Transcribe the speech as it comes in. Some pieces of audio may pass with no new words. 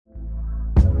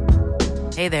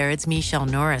Hey there, it's Michelle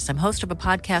Norris. I'm host of a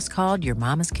podcast called Your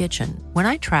Mama's Kitchen. When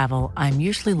I travel, I'm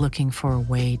usually looking for a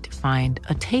way to find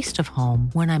a taste of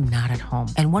home when I'm not at home.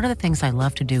 And one of the things I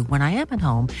love to do when I am at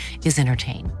home is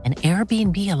entertain. And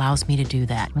Airbnb allows me to do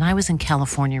that. When I was in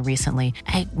California recently,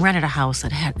 I rented a house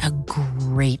that had a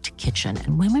great kitchen.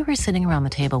 And when we were sitting around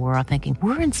the table, we were all thinking,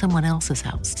 we're in someone else's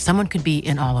house. Someone could be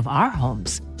in all of our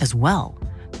homes as well.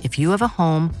 If you have a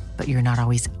home, but you're not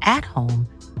always at home,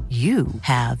 you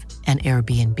have an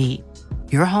Airbnb.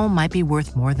 Your home might be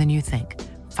worth more than you think.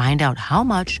 Find out how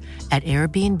much at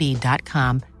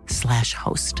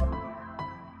airbnb.com/host.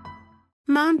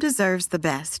 Mom deserves the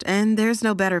best, and there's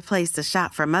no better place to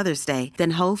shop for Mother's Day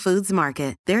than Whole Foods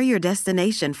Market. They're your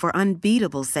destination for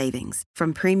unbeatable savings,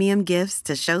 from premium gifts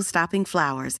to show-stopping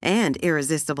flowers and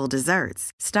irresistible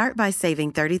desserts. Start by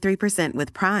saving 33%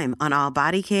 with Prime on all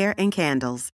body care and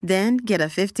candles. Then get a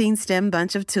 15-stem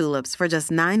bunch of tulips for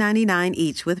just $9.99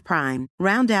 each with Prime.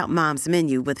 Round out Mom's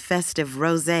menu with festive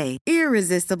rosé,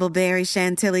 irresistible berry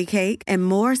chantilly cake, and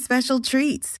more special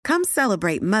treats. Come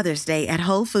celebrate Mother's Day at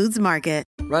Whole Foods Market.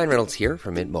 Ryan Reynolds here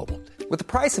from Mint Mobile. With the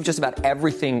price of just about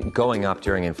everything going up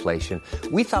during inflation,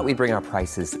 we thought we'd bring our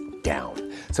prices down.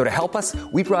 So to help us,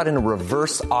 we brought in a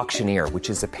reverse auctioneer, which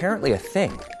is apparently a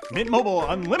thing. Mint Mobile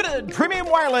Unlimited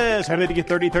Premium Wireless. How to get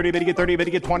 30, 30, bit to get 30, bit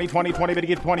to get 20, 20, 20, bit to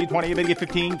get 20, 20, bit to get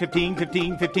 15, 15,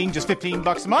 15, 15, just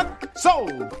 $15 a month?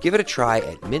 Sold! Give it a try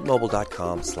at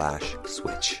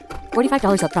mintmobile.com/switch.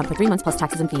 $45 up front for 3 months plus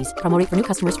taxes and fees. Promo rate for new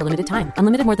customers for limited time.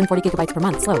 Unlimited more than 40 gigabytes per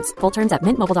month. Slows full terms at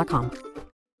mintmobile.com.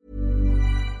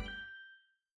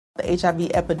 The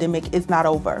HIV epidemic is not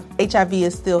over. HIV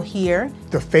is still here.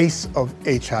 The face of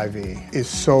HIV is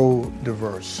so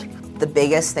diverse. The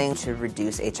biggest thing to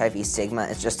reduce HIV stigma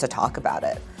is just to talk about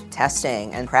it.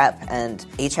 Testing and PrEP and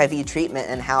HIV treatment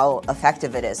and how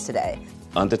effective it is today.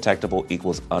 Undetectable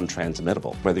equals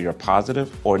untransmittable. Whether you're positive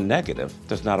or negative,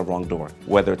 there's not a wrong door.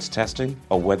 Whether it's testing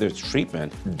or whether it's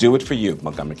treatment, do it for you,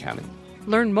 Montgomery County.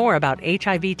 Learn more about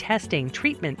HIV testing,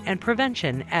 treatment, and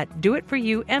prevention at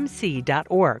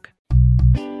doitforyoumc.org.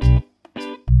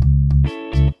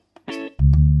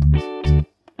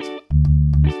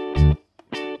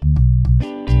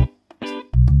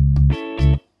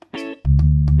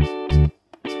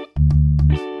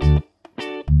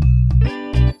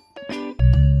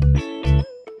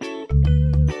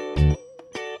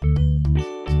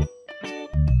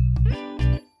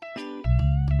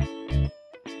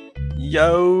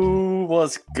 Yo,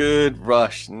 what's good,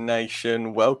 Rush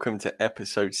Nation? Welcome to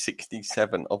episode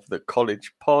 67 of the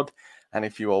College Pod. And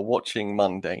if you are watching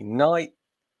Monday night,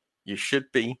 you should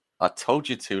be. I told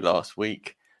you to last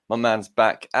week. My man's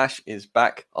back. Ash is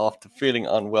back after feeling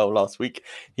unwell last week.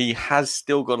 He has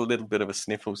still got a little bit of a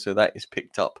sniffle, so that is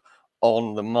picked up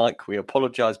on the mic. We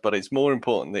apologise, but it's more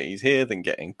important that he's here than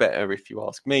getting better, if you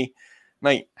ask me.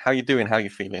 Mate, how you doing? How you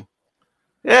feeling?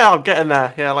 Yeah, I'm getting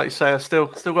there. Yeah, like you say, I still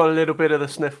got a little bit of the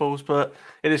sniffles, but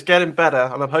it is getting better,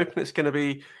 and I'm hoping it's going to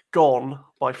be gone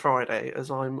by Friday,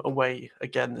 as I'm away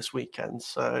again this weekend.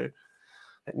 So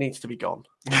it needs to be gone.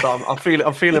 But I'm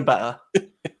feeling better.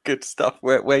 Good stuff.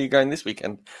 Where are you going this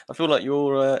weekend? I feel like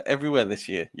you're everywhere this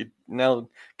year. Now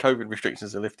COVID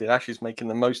restrictions are lifted. Ash is making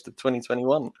the most of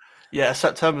 2021. Yeah,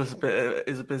 September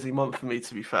is a busy month for me,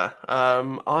 to be fair.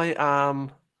 I'm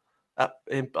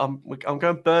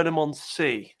going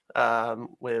Burnham-on-Sea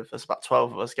with there's about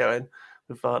 12 of us going.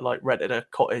 We've rented a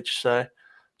cottage, so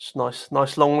it's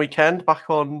nice long weekend. Back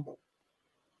on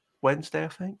Wednesday, I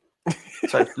think.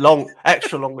 So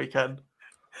extra long weekend.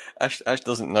 Ash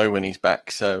doesn't know when he's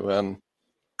back, so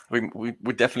we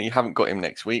definitely haven't got him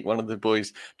next week. One of the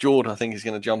boys, Jord, I think, is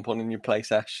going to jump on in your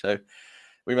place, Ash. So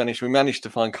we managed to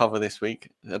find cover this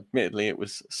week. Admittedly, it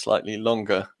was slightly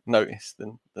longer notice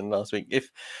than last week.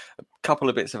 If a couple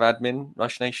of bits of admin,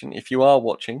 Rush Nation, if you are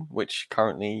watching, which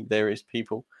currently there is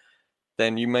people,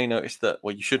 then you may notice that,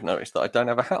 well, you should notice that I don't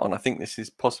have a hat on. I think this is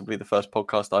possibly the first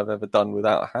podcast I've ever done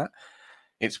without a hat.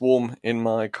 It's warm in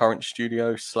my current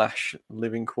studio /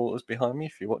 living quarters behind me,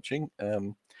 if you're watching.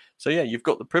 So yeah, you've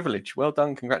got the privilege. Well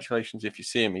done. Congratulations if you're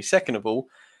seeing me. Second of all,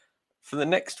 for the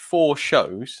next 4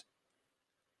 shows,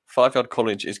 5 Yard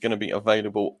College is going to be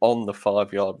available on the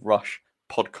 5 Yard Rush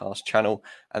podcast channel.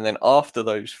 And then after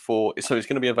those 4, so it's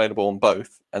going to be available on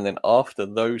both. And then after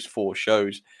those 4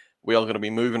 shows, we are going to be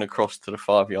moving across to the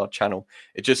 5 Yard channel.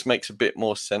 It just makes a bit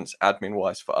more sense admin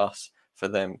wise for us, for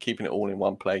them, keeping it all in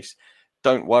one place.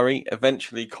 Don't worry,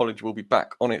 eventually College will be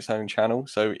back on its own channel.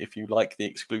 So if you like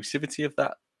the exclusivity of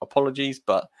that, apologies,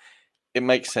 but it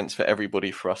makes sense for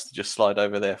everybody for us to just slide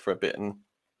over there for a bit and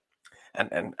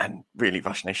and really,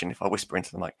 Rush Nation, if I whisper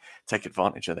into the mic, take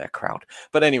advantage of their crowd.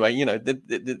 But anyway,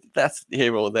 that's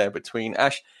here or there between.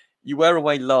 Ash, you were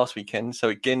away last weekend, so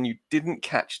again, you didn't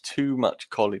catch too much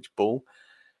college ball.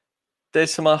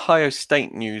 There's some Ohio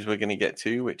State news we're going to get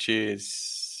to, which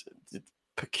is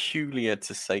peculiar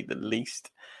to say the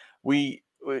least. We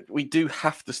do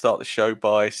have to start the show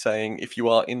by saying if you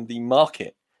are in the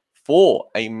market for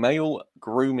a male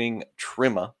grooming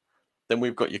trimmer, then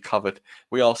we've got you covered.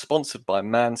 We are sponsored by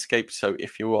Manscaped. So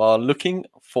if you are looking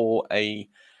for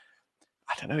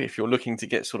if you're looking to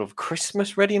get sort of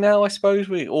Christmas ready now, I suppose.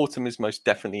 Autumn is most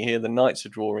definitely here. The nights are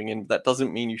drawing in. That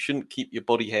doesn't mean you shouldn't keep your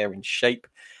body hair in shape.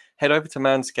 Head over to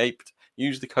Manscaped.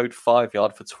 Use the code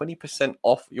 5yard for 20%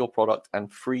 off your product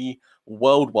and free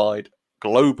worldwide,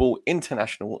 global,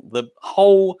 international, the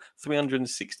whole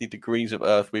 360 degrees of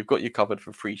Earth. We've got you covered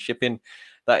for free shipping.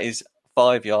 That is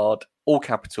 5yard, all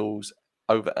capitals,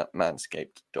 over at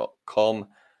manscaped.com.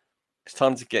 It's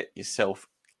time to get yourself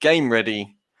game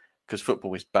ready because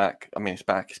football is back. I mean, it's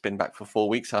back. It's been back for 4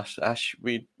 weeks. Ash,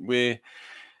 we're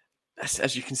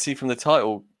as you can see from the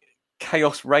title,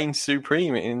 chaos reigns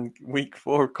supreme in week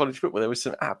 4 of college football. There was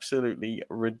some absolutely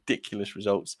ridiculous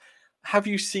results. Have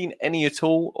you seen any at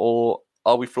all, or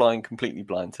are we flying completely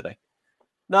blind today?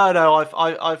 No.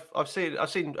 I've seen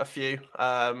a few.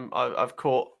 I've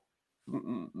caught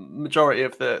majority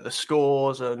of the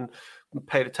scores and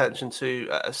paid attention to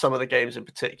some of the games in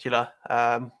particular.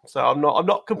 So I'm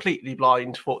not completely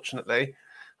blind, fortunately.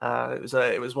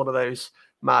 It was one of those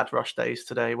mad rush days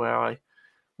today where I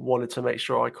wanted to make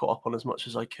sure I caught up on as much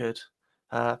as I could.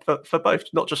 For both,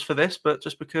 not just for this, but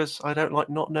just because I don't like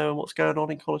not knowing what's going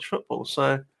on in college football.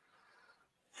 So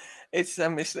it's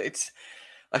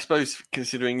I suppose,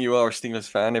 considering you are a Steelers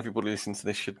fan, everybody listening to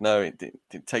this should know it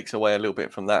takes away a little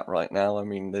bit from that right now. I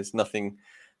mean, there's nothing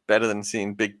better than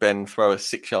seeing Big Ben throw a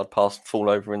 6-yard pass and fall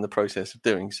over in the process of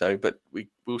doing so. But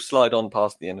we'll slide on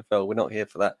past the NFL. We're not here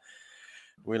for that.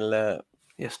 We'll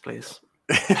yes, please.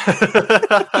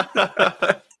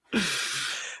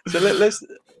 So let's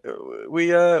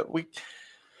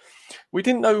we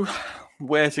didn't know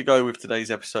where to go with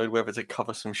today's episode, whether to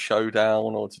cover some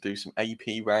Showdown or to do some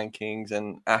AP rankings,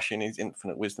 and Ash in his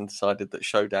infinite wisdom decided that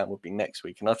Showdown would be next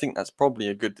week, and I think that's probably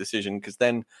a good decision because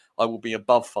then I will be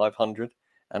above 500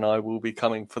 and I will be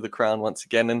coming for the crown once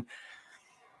again, and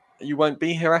you won't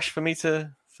be here, Ash, for me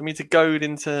to goad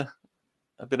into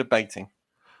a bit of baiting.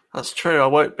 That's true. I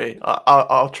won't be.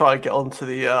 I'll try and get onto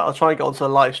the. I'll try and get onto the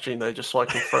live stream though, just so I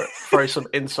can throw some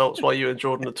insults while you and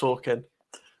Jordan are talking.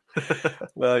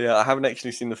 Well, yeah, I haven't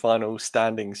actually seen the final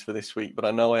standings for this week, but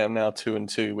I know I am now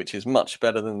 2-2, which is much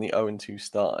better than the 0-2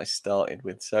 start I started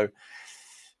with. So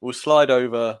we'll slide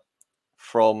over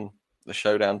from the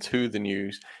Showdown to the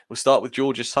news. We'll start with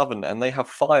Georgia Southern, and they have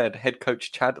fired head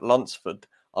coach Chad Lunsford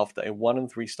after a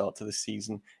 1-3 start to the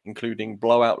season, including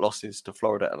blowout losses to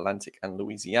Florida Atlantic and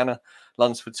Louisiana.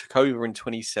 Lunsford took over in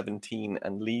 2017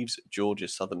 and leaves Georgia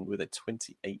Southern with a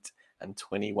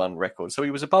 28-21 record. So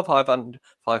he was above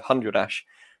 500, Ash,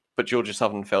 but Georgia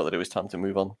Southern felt that it was time to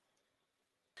move on.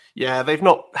 Yeah, they've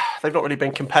not really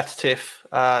been competitive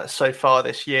so far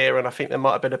this year, and I think there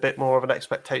might have been a bit more of an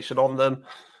expectation on them.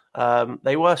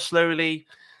 They were slowly.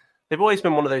 They've always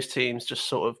been one of those teams, just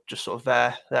sort of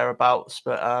thereabouts.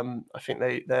 But I think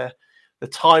the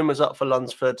time was up for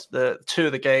Lunsford. The two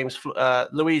of the games,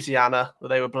 Louisiana, where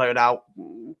they were blown out,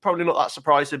 probably not that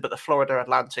surprising. But the Florida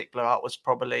Atlantic blowout was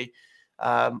probably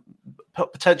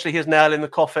potentially his nail in the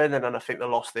coffin. And then I think the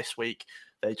loss this week,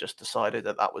 they just decided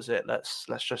that was it. Let's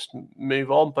just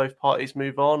move on. Both parties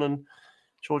move on, and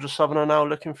Georgia Southern are now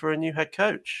looking for a new head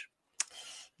coach.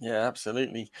 Yeah,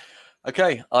 absolutely.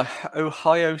 Okay,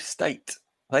 Ohio State.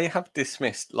 They have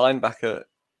dismissed linebacker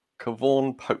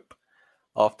Kavon Pope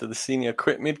after the senior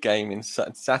quit mid-game in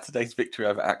Saturday's victory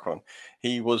over Akron.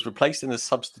 He was replaced in a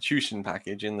substitution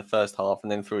package in the first half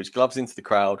and then threw his gloves into the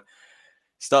crowd,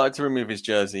 started to remove his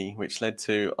jersey, which led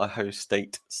to Ohio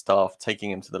State staff taking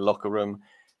him to the locker room.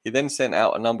 He then sent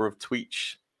out a number of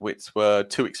tweets which were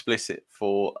too explicit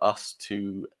for us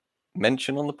to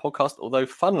mention on the podcast, although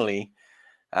funnily,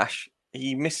 Ash,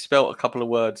 he misspelled a couple of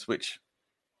words, which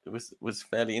was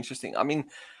fairly interesting. I mean,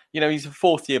 he's a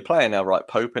fourth-year player now, right,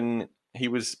 Pope? And he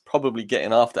was probably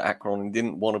getting after Akron and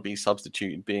didn't want to be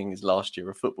substituted, being his last year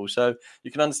of football. So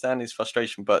you can understand his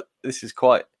frustration, but this is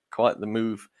quite the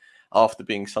move after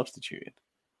being substituted.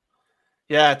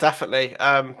 Yeah, definitely.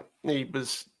 He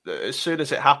was, as soon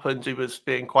as it happened, he was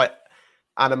being quite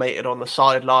animated on the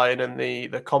sideline, and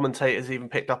the commentators even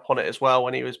picked up on it as well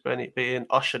when he was being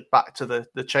ushered back to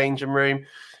the changing room.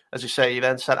 As you say, he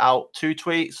then sent out 2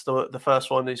 tweets. The first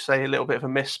one, he say a little bit of a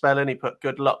misspelling. He put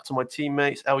 "good luck to my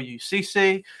teammates,"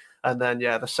 LUCC. And then,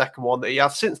 the second one that he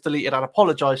has since deleted and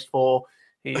apologised for,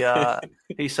 he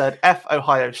said F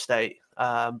Ohio State.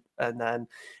 And then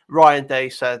Ryan Day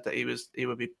said that he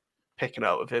would be picking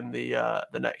up with him the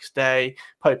next day.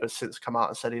 Pope has since come out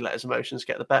and said he let his emotions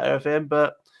get the better of him.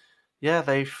 But yeah,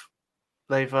 they've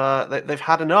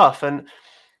had enough. And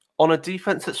on a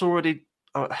defense that's already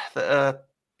not,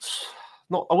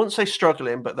 I wouldn't say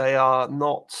struggling, but they are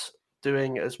not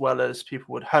doing as well as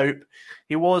people would hope.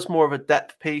 He was more of a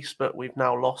depth piece, but we've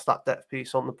now lost that depth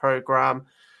piece on the program.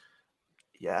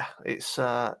 Yeah, it's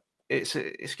going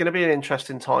to be an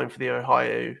interesting time for the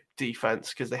Ohio defense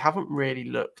because they haven't really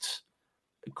looked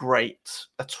great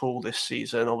at all this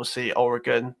season. Obviously,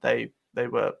 Oregon, they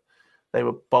were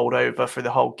bowled over for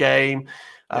the whole game.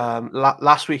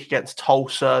 Last week against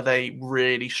Tulsa, they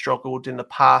really struggled in the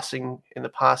passing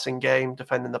game,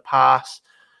 defending the pass.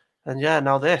 And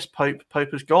now this Pope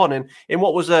has gone in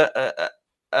what was a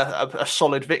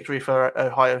solid victory for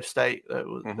Ohio State. There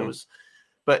was,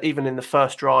 but even in the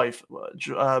first drive,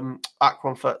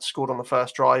 Akron scored on the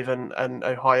first drive, and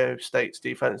Ohio State's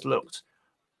defense looked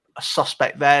a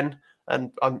suspect then.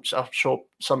 And I'm sure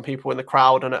some people in the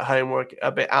crowd and at home were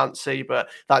a bit antsy, but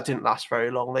that didn't last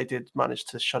very long. They did manage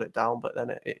to shut it down, but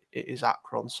then it is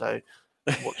Akron, so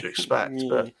what do you expect?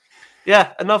 But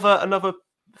another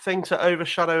thing to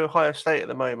overshadow Ohio State at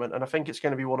the moment, and I think it's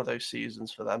going to be one of those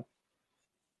seasons for them.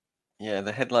 Yeah,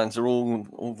 the headlines are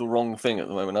all the wrong thing at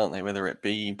the moment, aren't they? Whether it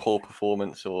be poor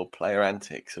performance or player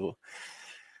antics, or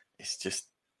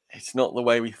it's not the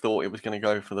way we thought it was going to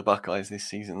go for the Buckeyes this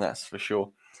season, that's for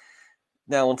sure.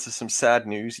 Now on to some sad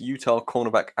news. Utah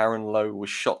cornerback Aaron Lowe was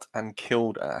shot and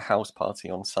killed at a house party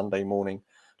on Sunday morning.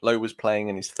 Lowe was playing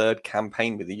in his 3rd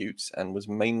campaign with the Utes and was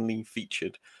mainly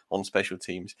featured on special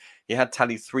teams. He had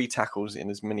tallied 3 tackles in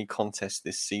as many contests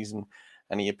this season,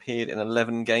 and he appeared in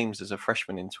 11 games as a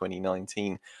freshman in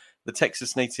 2019. The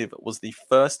Texas native was the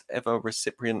first ever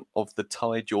recipient of the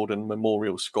Ty Jordan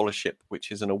Memorial Scholarship,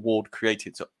 which is an award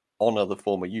created to honor the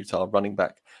former Utah running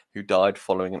back who died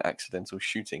following an accidental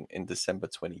shooting in December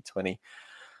 2020.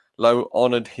 Lowe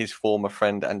honored his former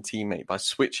friend and teammate by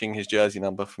switching his jersey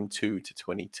number from 2 to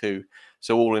 22.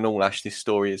 So all in all, Ash, this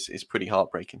story is pretty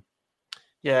heartbreaking.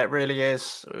 Yeah, it really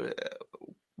is.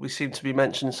 We seem to be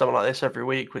mentioning something like this every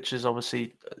week, which is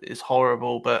obviously is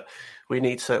horrible, but we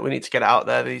need to get it out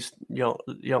there. These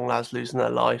young lads losing their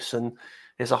lives, and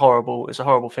it's a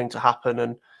horrible thing to happen.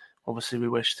 And obviously, we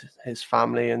wish his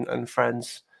family and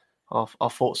friends our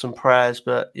thoughts and prayers.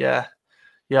 But yeah,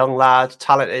 young lad,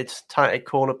 talented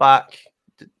cornerback,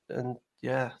 and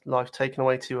life taken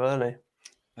away too early.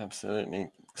 Absolutely.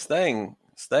 Staying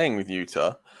with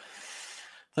Utah,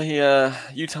 the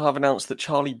Utah have announced that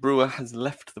Charlie Brewer has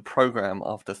left the program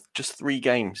after just 3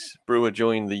 games. Brewer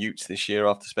joined the Utes this year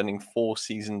after spending 4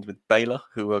 seasons with Baylor,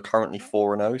 who are currently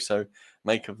 4-0. So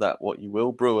make of that what you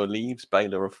will. Brewer leaves,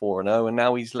 Baylor are 4-0, and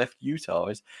now he's left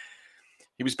Utah.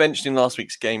 He was benched in last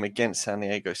week's game against San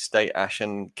Diego State, Ash,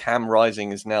 and Cam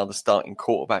Rising is now the starting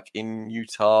quarterback in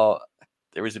Utah.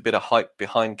 There is a bit of hype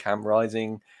behind Cam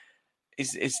Rising.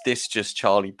 Is this just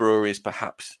Charlie Brewer is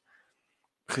perhaps...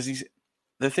 Because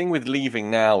the thing with leaving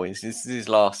now is this is his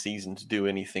last season to do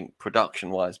anything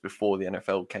production-wise before the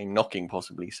NFL came knocking,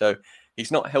 possibly. So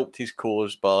he's not helped his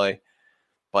cause by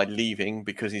leaving,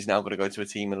 because he's now got to go to a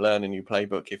team and learn a new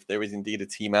playbook if there is indeed a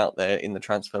team out there in the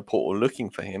transfer portal looking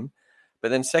for him. But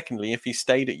then secondly, if he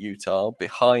stayed at Utah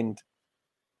behind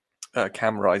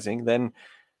Cam Rising, then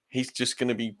he's just going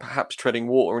to be perhaps treading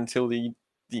water until the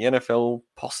NFL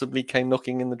possibly came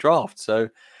knocking in the draft. So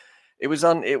it was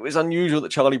unusual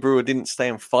that Charlie Brewer didn't stay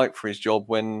and fight for his job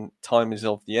when time is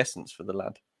of the essence for the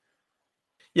lad.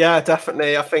 Yeah,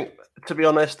 definitely. I think, to be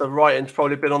honest, the writing's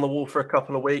probably been on the wall for a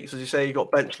couple of weeks. As you say, he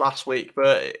got benched last week,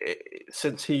 but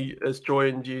since he has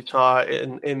joined Utah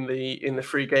in the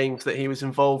 3 games that he was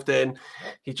involved in,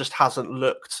 he just hasn't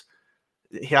looked.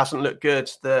 He hasn't looked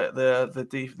good.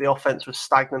 The offense was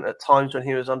stagnant at times when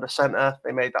he was under center.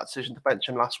 They made that decision to bench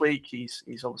him last week. He's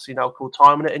obviously now called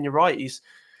time on it, and you're right.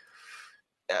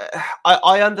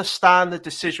 I understand the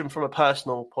decision from a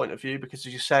personal point of view, because,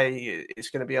 as you say, it's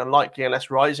going to be unlikely unless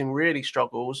Rising really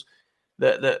struggles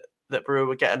that Brewer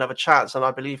would get another chance. And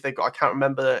I believe I can't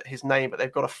remember his name, but they've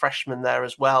got a freshman there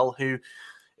as well who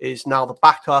is now the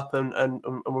backup and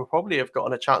will probably have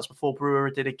gotten a chance before Brewer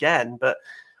did again. But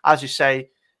as you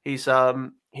say, he's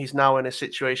now in a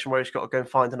situation where he's got to go and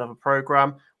find another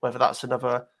program, whether that's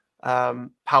another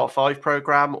Power 5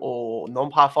 program or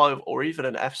non-Power 5 or even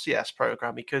an FCS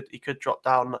program. He could drop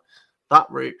down that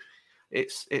route.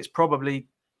 It's probably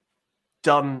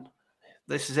done.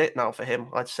 This is it now for him.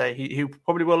 I'd say he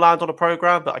probably will land on a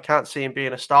program, but I can't see him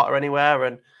being a starter anywhere.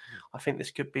 And I think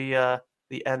this could be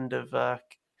the end of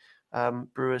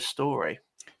Brewer's story.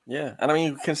 Yeah, and I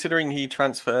mean, considering he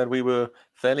transferred, we were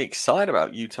fairly excited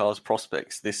about Utah's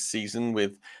prospects this season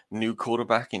with new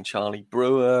quarterback in Charlie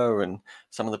Brewer and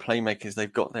some of the playmakers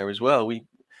they've got there as well. We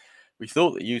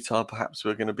thought that Utah perhaps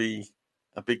were going to be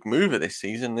a big mover this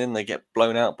season. Then they get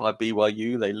blown out by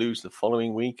BYU. They lose the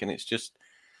following week, and it's just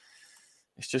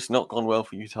not gone well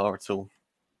for Utah at all.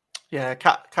 Yeah,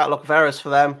 catalog of errors for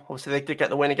them. Obviously, they did get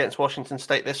the win against Washington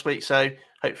State this week, so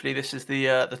hopefully this is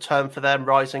the term for them.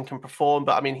 Rising can perform,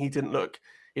 but I mean, he didn't look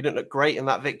great in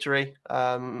that victory.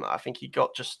 I think he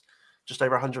got just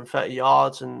over 130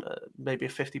 yards and maybe a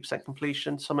 50%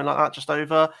 completion, something like that, just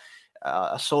over.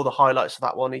 I saw the highlights of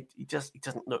that one. He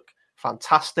doesn't look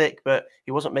fantastic, but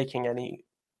he wasn't making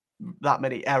that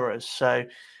many errors. So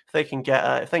if they can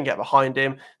get behind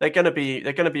him, they're going to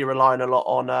be relying a lot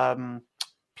on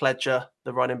Pledger,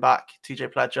 the running back,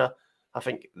 TJ Pledger. I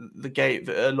think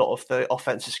a lot of the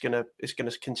offense is going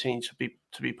to continue to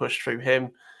be pushed through him.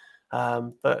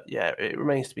 But yeah, it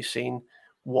remains to be seen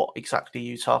what exactly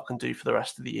Utah can do for the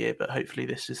rest of the year. But hopefully,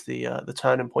 this is the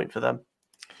turning point for them.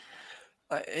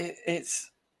 It's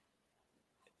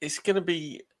going to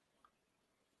be.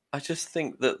 I just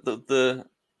think that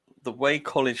the way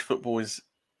college football is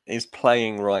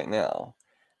playing right now.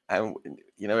 And,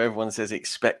 everyone says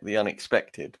expect the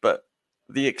unexpected, but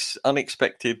the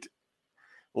unexpected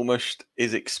almost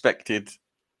is expected.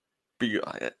 Do you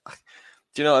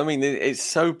know what I mean? It's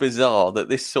so bizarre that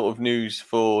this sort of news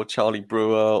for Charlie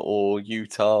Brewer or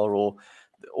Utah or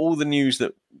all the news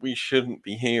that we shouldn't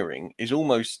be hearing is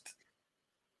almost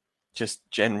just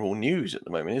general news at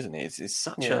the moment, isn't it? It's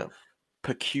such a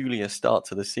peculiar start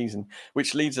to the season,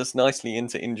 which leads us nicely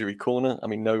into injury corner. I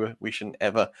mean, no, we shouldn't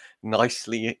ever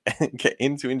nicely get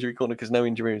into injury corner because no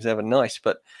injury is ever nice,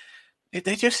 but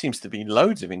there just seems to be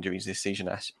loads of injuries this season,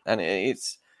 Ash, and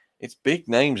it's big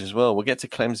names as well. We'll get to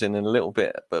Clemson in a little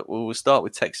bit, but we'll start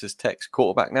with Texas Tech's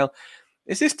quarterback. Now,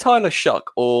 is this Tyler Shough,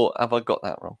 or have I got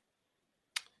that wrong?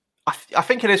 I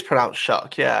think it is pronounced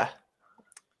Shough, yeah.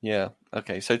 Yeah.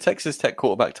 Okay. So Texas Tech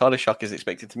quarterback Tyler Shough is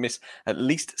expected to miss at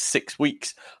least 6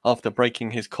 weeks after breaking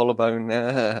his collarbone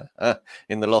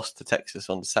in the loss to Texas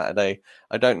on Saturday.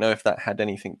 I don't know if that had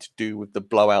anything to do with the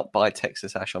blowout by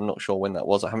Texas, Ash. I'm not sure when that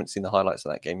was. I haven't seen the highlights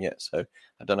of that game yet, so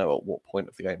I don't know at what point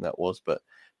of the game that was. But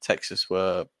Texas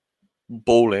were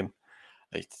balling,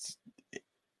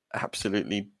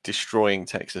 absolutely destroying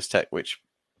Texas Tech, which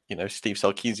Steve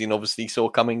Sarkisian obviously saw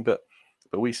coming, but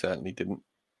we certainly didn't.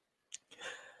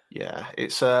 Yeah,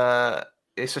 it's a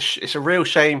real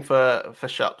shame for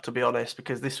Shough, to be honest,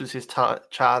 because this was his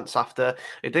chance after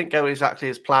it didn't go exactly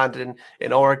as planned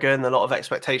in Oregon. A lot of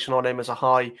expectation on him as a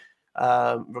high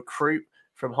recruit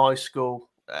from high school,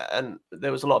 and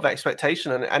there was a lot of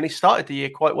expectation, and he started the year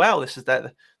quite well. This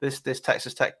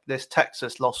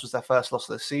Texas loss was their first loss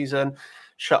of the season.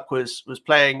 Shough was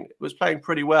playing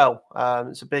pretty well.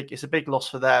 It's a big loss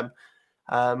for them.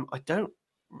 I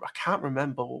can't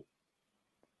remember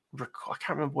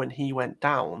when he went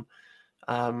down.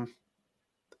 I'm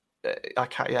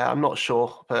not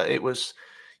sure, but it was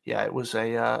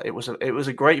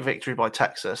a great victory by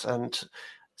Texas, and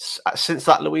since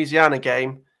that Louisiana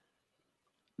game,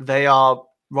 they are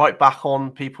right back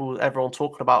on everyone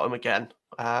talking about them again.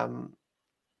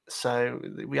 So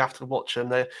we have to watch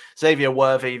them. Xavier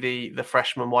Worthy, the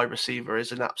freshman wide receiver,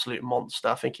 is an absolute monster.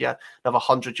 I think he had another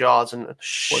 100 yards and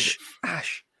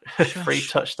Ash. 3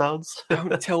 touchdowns.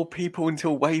 Don't tell people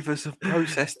until waivers have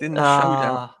processed in the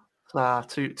showdown.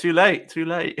 Too late.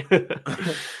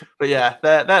 But yeah,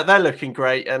 they're looking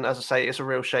great, and as I say, it's a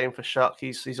real shame for Shough.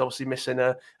 He's obviously missing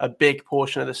a big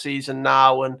portion of the season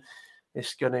now, and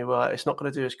it's not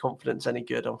going to do his confidence any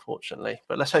good, unfortunately.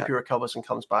 But let's hope he recovers and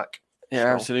comes back. Yeah,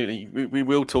 strong. Absolutely. We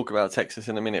will talk about Texas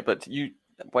in a minute, but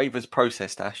waivers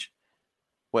processed, Ash.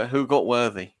 Who got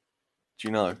Worthy? Do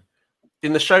you know?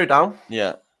 In the showdown?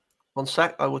 Yeah. 1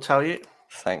 sec, I will tell you.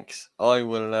 Thanks. I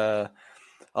will.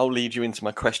 I'll lead you into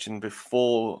my question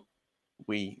before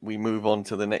we move on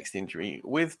to the next injury.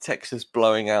 With Texas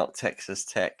blowing out Texas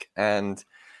Tech and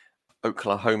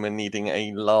Oklahoma needing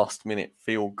a last-minute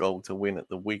field goal to win at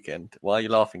the weekend. Why are you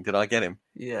laughing? Did I get him?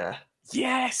 Yeah.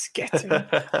 Yes, get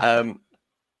him.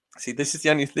 See, this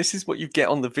is what you get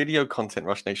on the video content,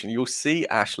 Rush Nation. You'll see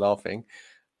Ash laughing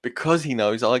because he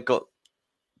knows I got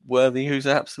Worthy, who's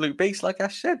an absolute beast, like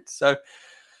Ash said. So,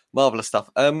 marvellous stuff.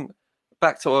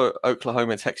 back to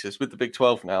Oklahoma, Texas with the Big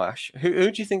 12 now, Ash.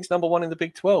 Who do you think's number one in the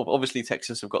Big 12? Obviously,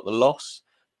 Texas have got the loss,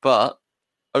 but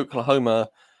Oklahoma,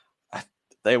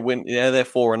 they're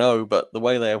 4-0, but the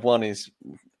way they have won is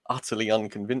utterly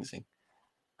unconvincing.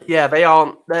 Yeah, they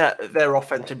aren't. Their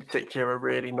offense in particular are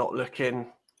really not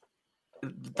looking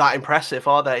that impressive,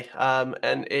 are they?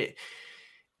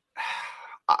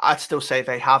 I'd still say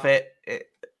they have it.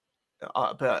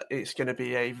 But it's going to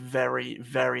be a very,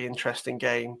 very interesting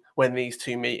game when these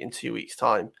two meet in 2 weeks'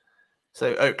 time.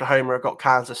 So Oklahoma have got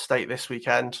Kansas State this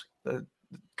weekend.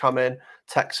 Come in.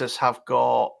 Texas have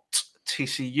got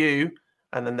TCU,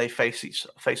 and then they face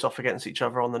off against each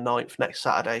other on the 9th next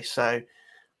Saturday. So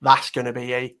that's going to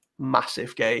be a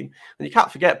massive game. And you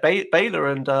can't forget Baylor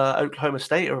and Oklahoma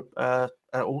State are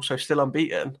also still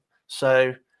unbeaten.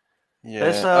 So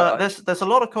yeah, there's a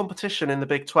lot of competition in the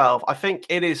Big 12. I think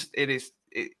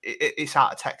it's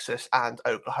out of Texas and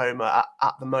Oklahoma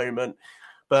at the moment.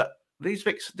 But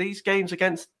these games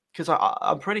against, because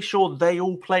I'm pretty sure they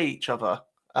all play each other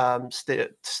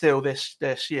still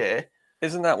this year.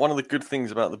 Isn't that one of the good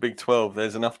things about the Big 12?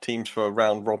 There's enough teams for a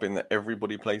round robin that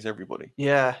everybody plays everybody.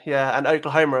 Yeah. And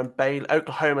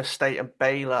Oklahoma State and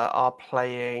Baylor are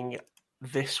playing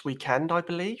this weekend, I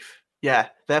believe. Yeah,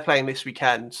 they're playing this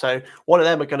weekend. So one of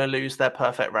them are going to lose their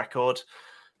perfect record.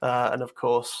 And of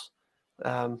course,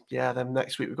 then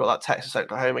next week we've got that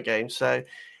Texas-Oklahoma game. So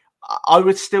I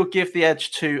would still give the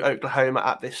edge to Oklahoma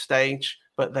at this stage,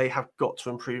 but they have got to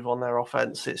improve on their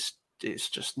offense. It's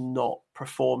just not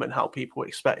performing how people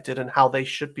expected and how they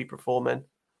should be performing.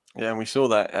 Yeah, and we saw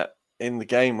that in the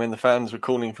game when the fans were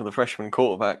calling for the freshman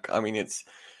quarterback. I mean, it's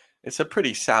a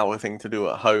pretty sour thing to do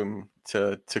at home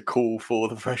to call for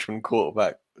the freshman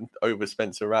quarterback over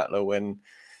Spencer Rattler when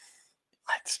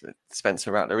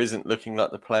Spencer Rattler isn't looking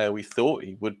like the player we thought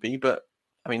he would be. But,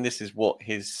 I mean, this is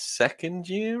his second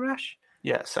year, Ash?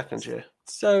 Yeah, second year.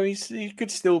 So he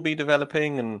could still be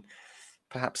developing, and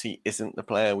perhaps he isn't the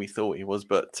player we thought he was.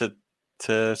 But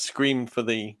to scream for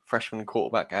the freshman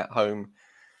quarterback at home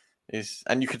is,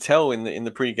 and you could tell in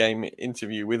the pre-game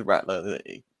interview with Rattler that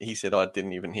he said, "I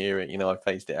didn't even hear it. I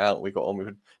phased it out. We got on with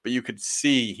it." But you could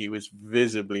see he was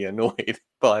visibly annoyed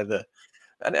by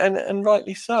and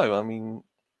rightly so. I mean,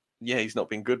 yeah, he's not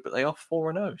been good, but they are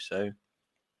 4-0. So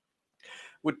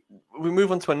we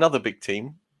move on to another big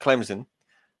team, Clemson,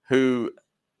 who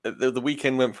the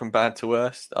weekend went from bad to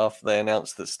worse after they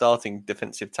announced that starting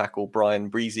defensive tackle Brian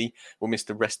Breezy will miss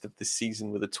the rest of the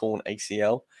season with a torn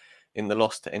ACL in the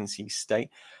loss to NC State.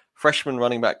 Freshman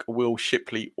running back Will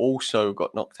Shipley also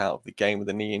got knocked out of the game with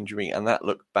a knee injury, and that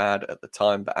looked bad at the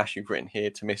time. But Ash, you've written here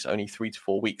to miss only 3 to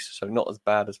 4 weeks, so not as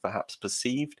bad as perhaps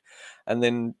perceived. And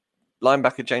then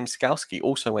linebacker James Skalski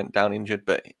also went down injured,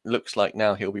 but it looks like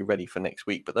now he'll be ready for next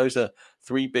week. But those are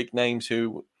 3 big names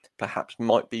who perhaps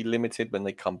might be limited when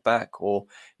they come back, or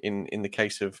in the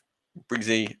case of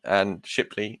Breezy and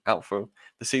Shipley out for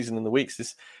the season and the weeks.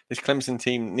 This Clemson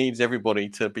team needs everybody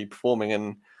to be performing,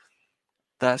 and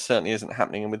that certainly isn't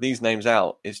happening. And with these names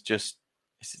out, it's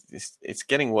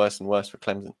getting worse and worse for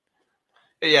Clemson.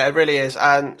 Yeah, it really is.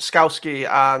 And Skalski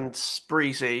and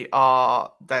Breezy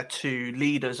are their 2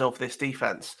 leaders of this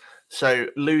defense. So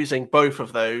losing both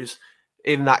of those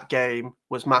in that game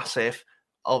was massive.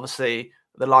 Obviously,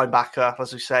 the linebacker,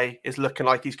 as we say, is looking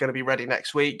like he's going to be ready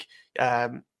next week.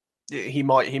 He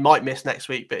might miss next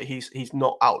week, but he's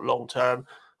not out long term.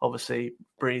 Obviously,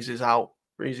 Breezy's out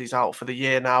for the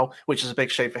year now, which is a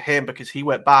big shame for him because he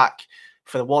went back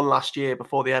for the one last year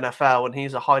before the NFL, and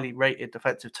he's a highly rated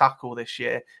defensive tackle this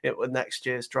year with next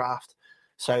year's draft.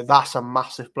 So that's a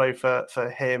massive blow for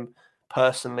him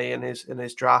personally in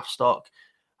his draft stock.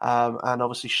 And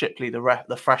obviously Shipley,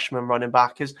 the freshman running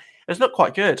back, has looked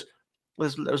quite good.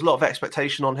 There's a lot of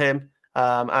expectation on him,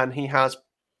 and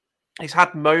he's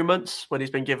had moments when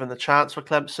he's been given the chance for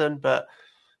Clemson, but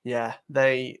yeah,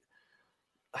 they're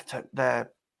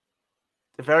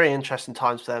very interesting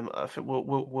times for them. I think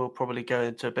we'll probably go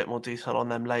into a bit more detail on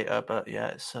them later, but yeah,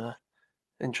 it's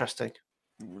interesting.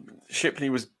 Shipley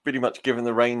was pretty much given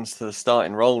the reins to the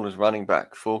starting role as running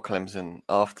back for Clemson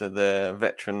after their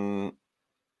veteran.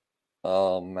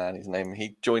 Oh man, his name.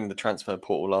 He joined the transfer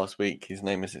portal last week. His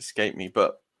name has escaped me,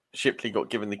 but Shipley got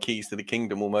given the keys to the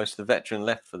kingdom almost. The veteran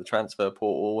left for the transfer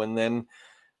portal, and then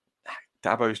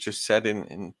Dabo's just said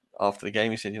in after the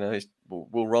game, he said,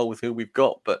 we'll roll with who we've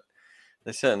got, but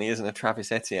there certainly isn't a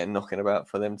Travis Etienne knocking about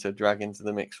for them to drag into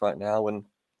the mix right now. And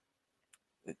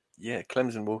yeah,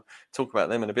 Clemson, we'll talk about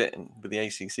them in a bit with the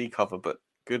ACC cover, but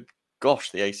good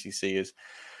gosh, the ACC is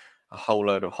a whole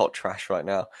load of hot trash right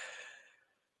now.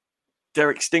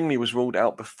 Derek Stingley was ruled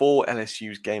out before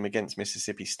LSU's game against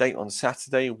Mississippi State on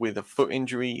Saturday with a foot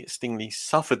injury. Stingley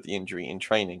suffered the injury in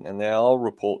training, and there are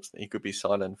reports that he could be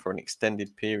sidelined for an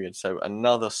extended period. So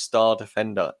another star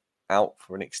defender out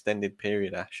for an extended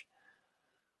period, Ash.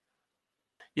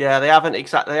 Yeah, they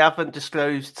haven't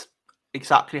disclosed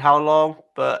exactly how long,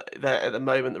 but at the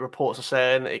moment the reports are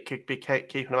saying it could be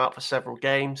keeping him out for several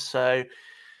games. So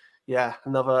yeah,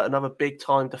 another big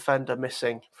time defender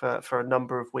missing for a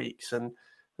number of weeks. And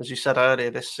as you said earlier,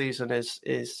 this season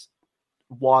is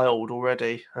wild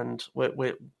already, and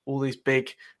we're all these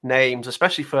big names,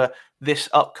 especially for this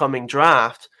upcoming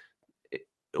draft.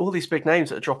 All these big names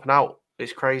that are dropping out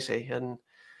is crazy. And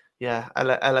yeah,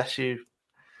 LSU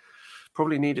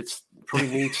probably need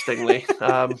Stingley.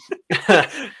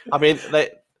 I mean,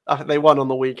 they won on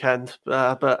the weekend,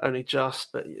 but only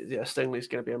just. But yeah, Stingley's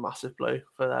going to be a massive blow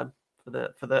for them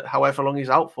for the however long he's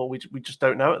out for. We just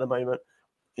don't know at the moment.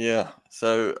 Yeah.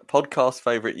 So podcast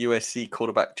favorite USC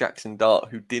quarterback Jackson Dart,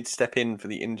 who did step in for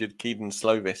the injured Kedon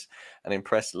Slovis and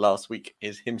impressed last week,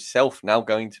 is himself now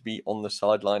going to be on the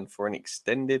sideline for an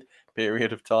extended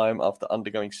period of time after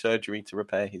undergoing surgery to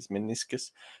repair his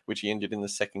meniscus, which he injured in the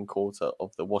second quarter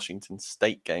of the Washington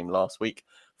State game last week.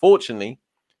 Fortunately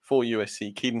for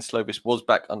USC, Kedon Slovis was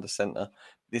back under center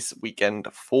this weekend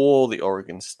for the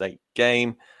Oregon State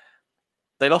game.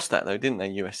 They lost that though, didn't they,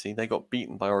 USC? They got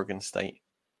beaten by Oregon State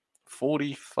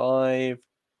 45-20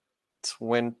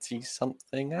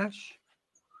 something, Ash?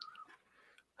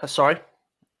 Sorry?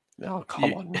 Oh,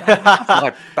 come on.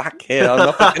 My back here. I'm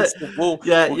up against the wall.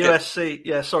 Yeah, USC.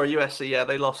 Yeah, sorry, USC. Yeah,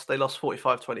 they lost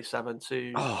 45-27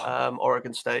 to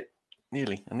Oregon State. I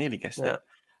nearly guessed it.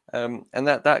 And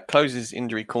that closes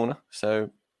Injury Corner.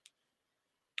 So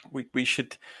we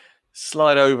should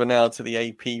slide over now to the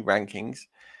AP rankings.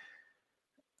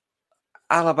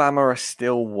 Alabama are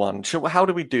still one. How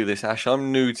do we do this, Ash?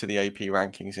 I'm new to the AP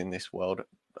rankings in this world.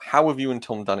 How have you and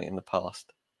Tom done it in the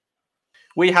past?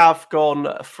 We have gone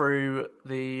through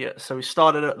so we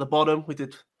started at the bottom. We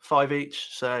did 5 each,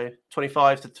 so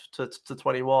 25 to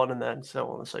 21, and then so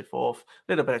on and so forth. A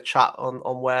little bit of chat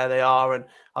on where they are, and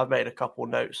I've made a couple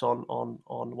notes on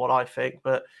what I think.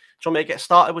 But do you want me to get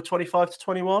started with 25 to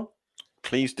 21?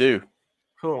 Please do.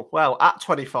 Cool. Well, at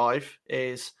 25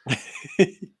 is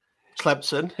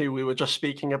Clemson, who we were just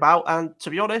speaking about, and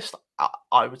to be honest,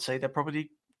 I would say they're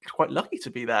probably quite lucky to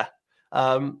be there.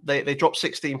 They dropped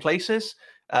 16 places,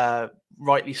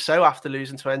 rightly so, after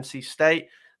losing to NC State.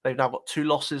 They've now got 2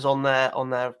 losses on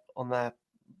them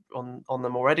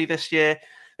already this year.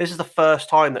 This is the first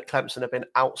time that Clemson have been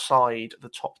outside the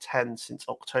top 10 since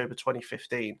October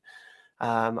 2015,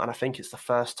 and I think it's the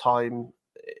first time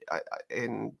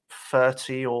in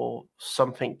 30 or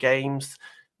something games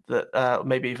that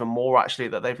maybe even more actually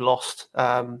that they've lost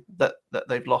that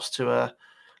they've lost to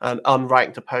an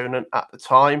unranked opponent at the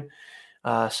time.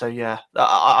 So yeah,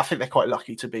 I think they're quite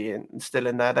lucky to be still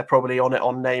in there. They're probably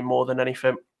on name more than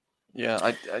anything.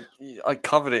 Yeah, I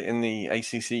covered it in the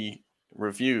ACC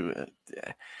review.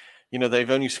 They've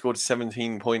only scored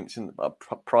 17 points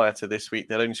prior to this week.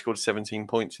 They'd only scored 17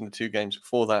 points in the 2 games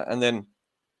before that, and then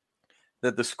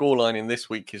the scoreline in this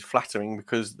week is flattering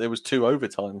because there was 2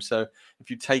 overtimes. So if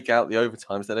you take out the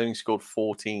overtimes, they'd only scored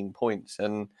 14 points,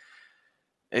 and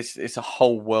it's a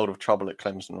whole world of trouble at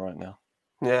Clemson right now.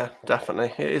 Yeah,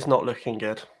 definitely. It is not looking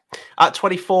good. At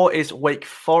 24 is Wake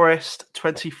Forest.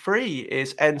 23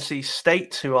 is NC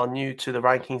State, who are new to the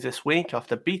rankings this week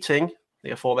after beating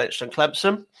the aforementioned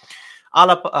Clemson.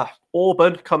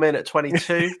 Auburn come in at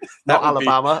 22. Not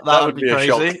Alabama. That would be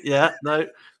crazy. Yeah, no.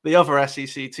 The other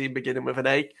SEC team beginning with an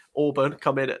A, Auburn,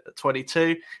 come in at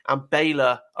 22. And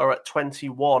Baylor are at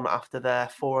 21 after their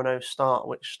 4-0 start,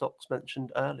 which Stocks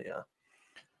mentioned earlier.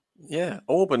 Yeah,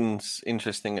 Auburn's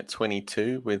interesting at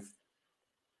 22 with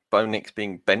Bo Nix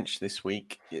being benched this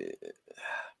week.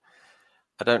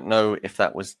 I don't know if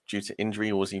that was due to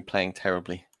injury or was he playing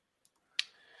terribly.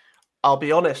 I'll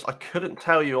be honest, I couldn't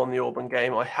tell you on the Auburn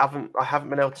game. I haven't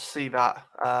been able to see that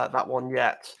one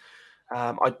yet.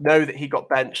 I know that he got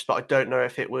benched, but I don't know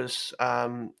if it was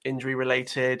injury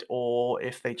related or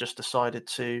if they just decided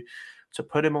to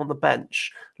put him on the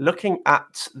bench. Looking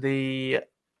at the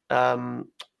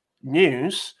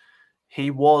news,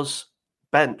 he was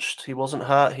benched. He wasn't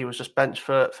hurt. He was just benched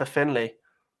for Finley.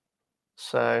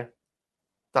 So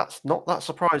that's not that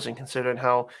surprising considering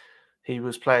how he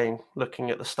was playing, looking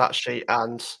at the stat sheet.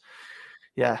 And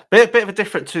yeah, bit of a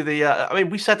different to the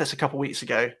we said this a couple of weeks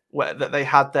ago that they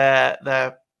had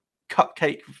their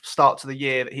cupcake start to the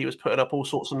year, that he was putting up all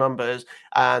sorts of numbers,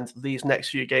 and these next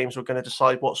few games were going to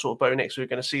decide what sort of Bo Nix we were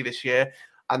going to see this year.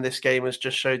 And this game has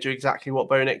just showed you exactly what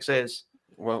Bo Nix is.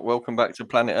 Well, welcome back to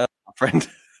Planet Earth, my friend.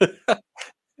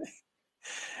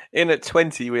 In at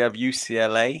 20, we have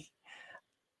UCLA.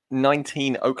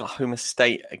 19, Oklahoma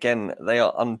State. Again, they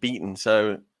are unbeaten,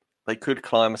 so they could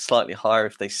climb slightly higher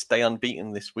if they stay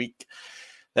unbeaten this week.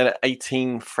 Then at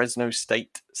 18, Fresno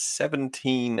State.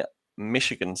 17,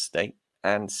 Michigan State.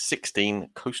 And 16,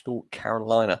 Coastal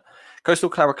Carolina. 16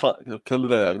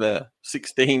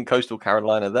 Coastal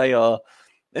Carolina.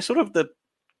 They're sort of the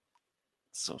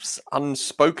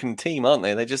unspoken team, aren't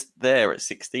they? They're just there at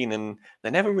 16 and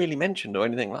they're never really mentioned or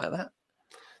anything like that.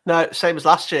 No, same as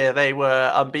last year. They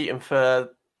were unbeaten for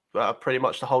pretty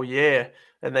much the whole year,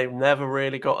 and they've never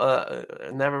really got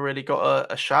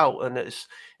a shout. And it's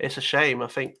a shame. I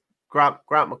think Grant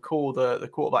McCall, the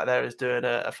quarterback there, is doing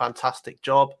a fantastic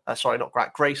job.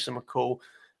 Grayson McCall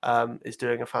is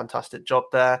doing a fantastic job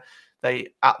there.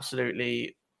 They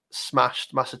absolutely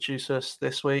smashed Massachusetts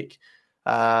this week.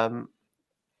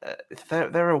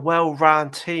 They're a well-run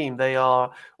team. They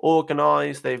are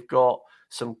organized. They've got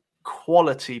some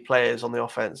quality players on the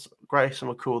offense.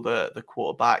 Grayson McCall, the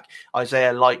quarterback,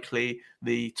 Isaiah Likely,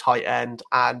 the tight end,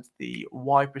 and the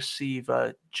wide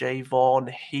receiver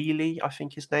Javon Healy, I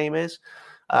think his name is.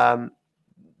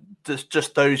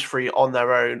 Just those three on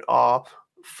their own are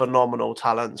phenomenal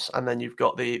talents. And then you've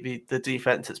got the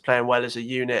defense that's playing well as a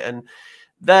unit, and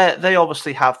they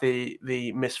obviously have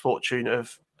the misfortune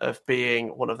of being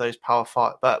one of those Power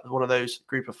Five, but one of those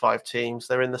Group of Five teams.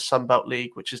 They're in the Sun Belt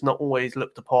League, which is not always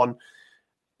looked upon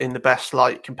in the best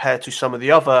light compared to some of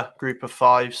the other Group of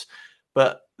Fives,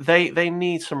 but they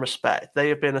need some respect. They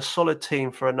have been a solid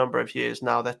team for a number of years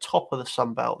now. They're top of the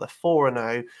Sun Belt. They're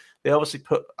 4-0. They obviously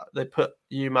put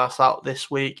UMass out this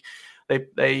week. They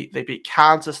beat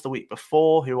Kansas the week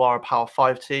before, who are a Power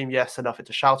 5 team. Yes, they're nothing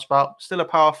to shout about. Still a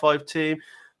Power 5 team.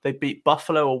 They beat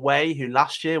Buffalo away, who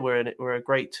last year were a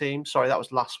great team. Sorry, that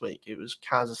was last week. It was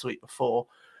Kansas the week before.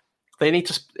 They need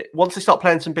to, once they start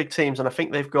playing some big teams, and I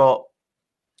think they've got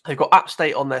App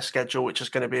State on their schedule, which is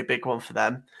going to be a big one for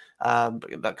them.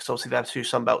 Because obviously they're two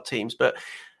Sunbelt teams. But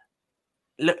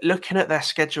looking at their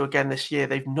schedule again this year,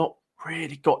 they've not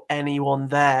really got anyone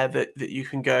there that you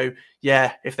can go,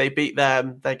 yeah, if they beat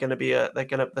them,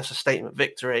 that's a statement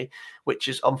victory, which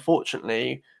is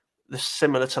unfortunately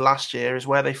similar to last year, is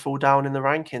where they fall down in the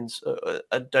rankings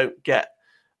and don't get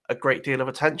a great deal of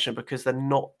attention because they're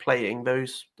not playing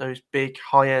those big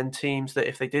high-end teams that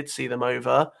if they did see them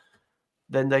over,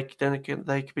 then they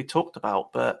could be talked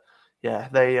about. But yeah,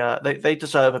 they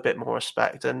deserve a bit more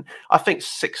respect, and I think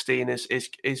 16 is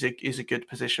a good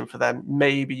position for them.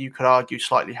 Maybe you could argue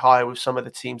slightly higher with some of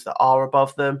the teams that are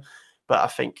above them, but I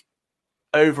think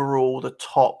overall the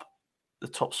top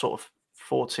sort of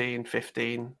 14,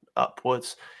 15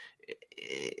 upwards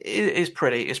is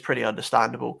pretty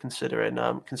understandable considering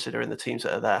the teams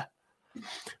that are there.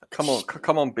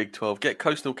 Come on, Big 12, get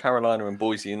Coastal Carolina and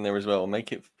Boise in there as well.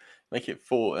 Make it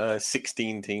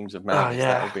 16 teams of madness.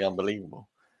 Yeah. That would be unbelievable.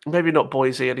 Maybe not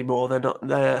Boise anymore. They're not.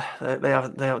 They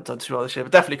haven't done too well this year.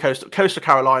 But definitely Coastal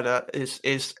Carolina is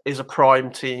a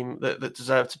prime team that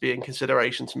deserve to be in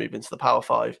consideration to move into the Power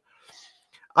 5.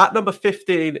 At number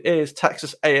 15 is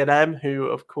Texas A&M, who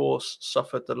of course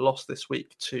suffered the loss this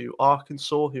week to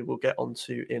Arkansas, who we'll get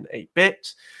onto in a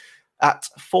bit. At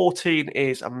 14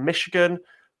 is Michigan.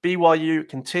 BYU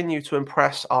continue to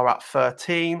impress, are at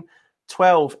 13.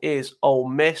 12 is Ole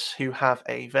Miss, who have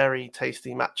a very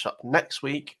tasty matchup next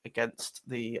week against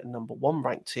the number 1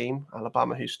 ranked team,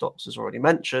 Alabama, who Stotts has already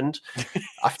mentioned.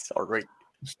 Sorry.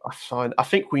 I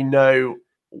think we know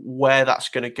where that's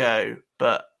going to go,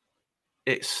 but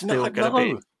it's still going to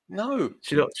be. No. Do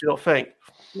you not think?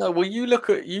 No. Well, you look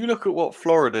at what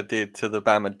Florida did to the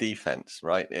Bama defense,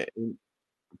 right?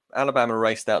 Alabama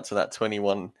raced out to that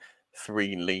 21-3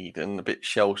 lead and a bit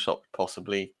shell-shocked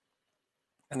possibly.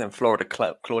 And then Florida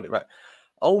clawed it back.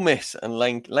 Ole Miss and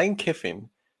Lane Kiffin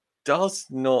does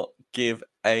not give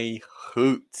a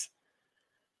hoot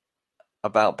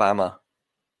about Bama,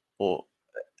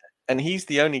 and he's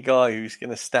the only guy who's going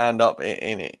to stand up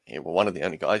in it. One of the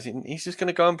only guys. He's just going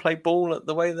to go and play ball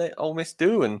the way that Ole Miss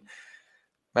do. And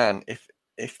man,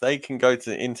 if they can go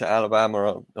into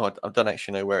Alabama, I don't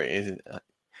actually know where it is,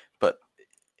 but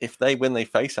when they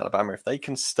face Alabama, if they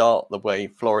can start the way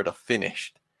Florida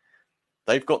finished,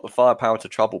 they've got the firepower to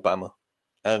trouble Bama.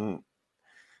 And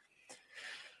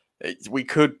we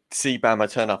could see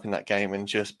Bama turn up in that game and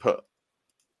just put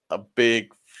a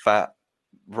big, fat,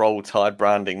 Roll Tide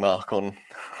branding mark on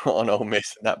Ole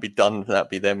Miss. And that'd be done. That'd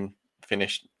be them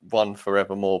finished, won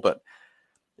forevermore. But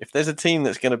if there's a team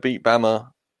that's going to beat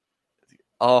Bama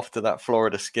after that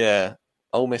Florida scare,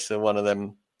 Ole Miss are one of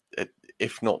them,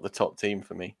 if not the top team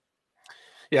for me.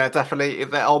 Yeah, definitely.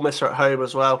 Ole Miss are at home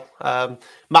as well.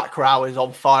 Matt Corral is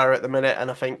on fire at the minute,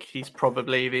 and I think he's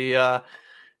probably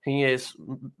he is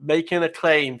making a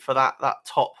claim for that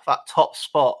top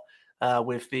spot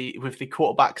with the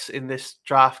quarterbacks in this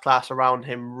draft class around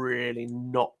him really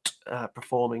not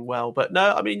performing well. But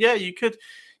no, I mean, yeah, you could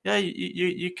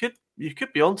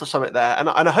be onto something there, and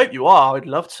I hope you are. I'd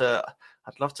love to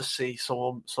see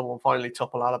someone finally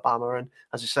topple Alabama. And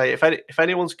as you say, if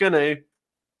anyone's gonna,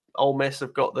 Ole Miss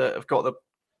have got the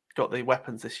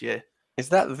weapons this year. Is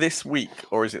that this week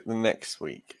or is it the next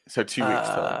week? So 2 weeks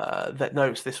time. No,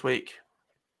 it's this week.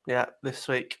 Yeah, this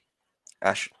week.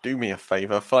 Ash, do me a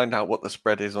favour. Find out what the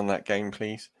spread is on that game,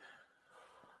 please.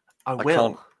 I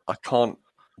will. I can't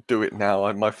do it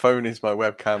now. My phone is my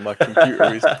webcam. My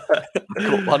computer is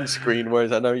got one screen,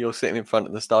 whereas I know you're sitting in front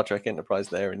of the Star Trek Enterprise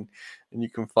there, and you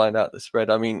can find out the spread.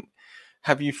 I mean,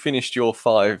 have you finished your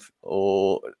 5,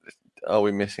 or are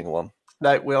we missing one?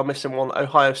 No, we are missing one.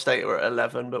 Ohio State are at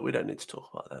 11, but we don't need to talk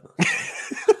about that.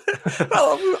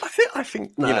 Well, I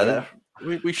think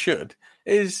we should.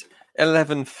 Is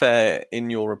 11 fair in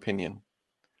your opinion?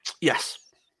 Yes.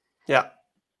 Yeah.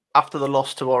 After the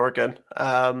loss to Oregon,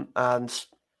 and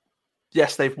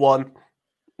yes, they've won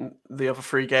the other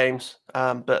 3 games,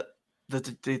 but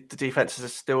the defenses are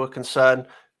still a concern.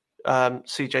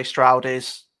 CJ Stroud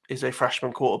is a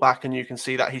freshman quarterback, and you can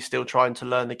see that he's still trying to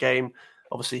learn the game.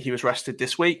 Obviously, he was rested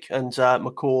this week, and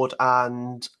McCord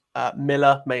and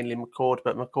Miller, mainly McCord,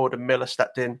 but McCord and Miller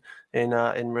stepped in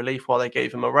relief while they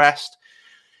gave him a rest.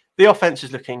 The offense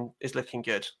is looking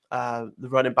good. The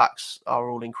running backs are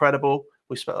all incredible.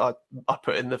 I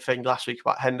put in the thing last week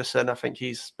about Henderson. I think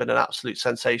he's been an absolute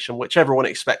sensation, which everyone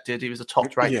expected. He was a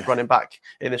top-ranked running back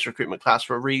in this recruitment class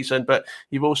for a reason. But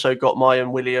you've also got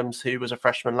Mayan Williams, who was a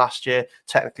freshman last year,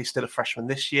 technically still a freshman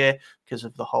this year because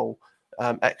of the whole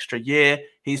extra year.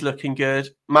 He's looking good.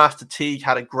 Master Teague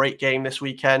had a great game this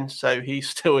weekend, so he's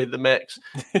still in the mix.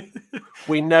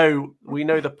 We know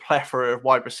the plethora of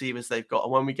wide receivers they've got,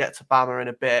 and when we get to Bama in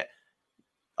a bit,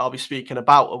 I'll be speaking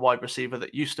about a wide receiver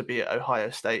that used to be at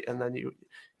Ohio State,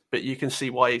 but you can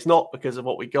see why he's not because of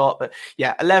what we got. But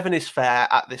yeah, 11 is fair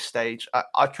at this stage.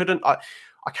 I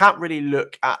can't really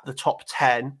look at the top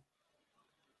 10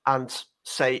 and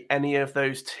say any of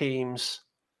those teams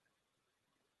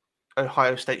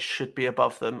Ohio State should be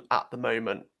above them at the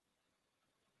moment,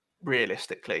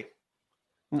 realistically.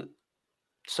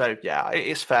 So, yeah, it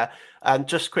is fair. And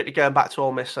just quickly going back to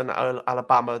Ole Miss and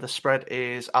Alabama, the spread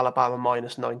is Alabama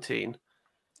minus 19.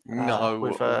 No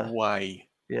way.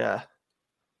 Yeah.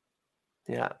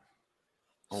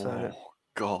 Oh,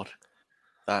 God.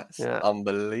 That's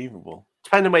unbelievable.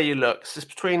 Depending where you look, it's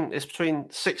between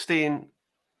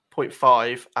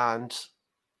 16.5 and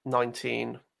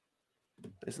 19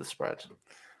 is the spread.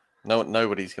 No,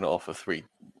 nobody's going to offer 3.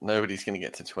 Nobody's going to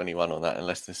get to 21 on that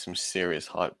unless there's some serious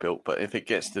hype built. But if it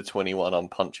gets to 21, I'm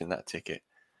punching that ticket.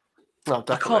 No,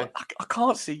 definitely. I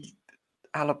can't see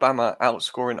Alabama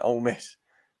outscoring Ole Miss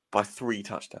by 3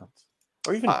 touchdowns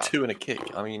or even 2 and a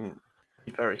kick. I mean,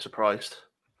 be very surprised.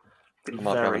 I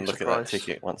might have a look at that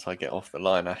ticket once I get off the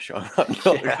line, Ash. I'm not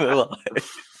going to lie.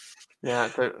 Yeah,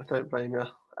 don't blame you.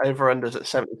 Over-unders at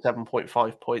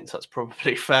 77.5 points. That's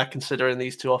probably fair considering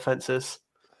these 2 offenses.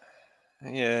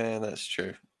 Yeah, that's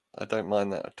true. I don't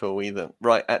mind that at all either.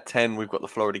 Right, at 10, we've got the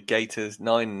Florida Gators,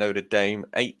 9, Notre Dame,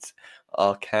 8,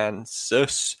 Arkansas,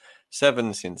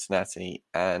 7, Cincinnati,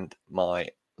 and my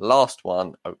last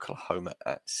one, Oklahoma,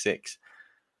 at 6.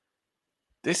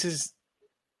 This is...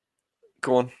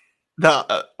 Go on. No,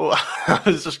 I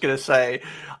was just going to say,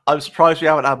 I'm surprised we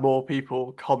haven't had more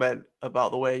people comment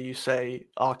about the way you say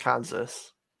Arkansas.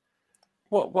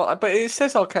 What? But it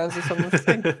says Arkansas on the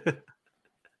thing.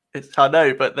 I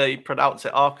know, but they pronounce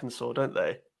it Arkansas, don't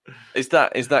they? Is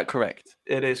that correct?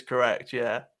 It is correct,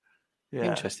 yeah.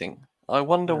 Interesting. I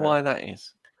wonder why that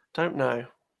is. Don't know.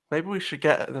 Maybe we should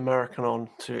get an American on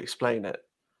to explain it.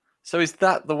 So is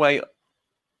that the way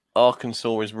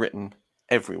Arkansas is written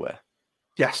everywhere?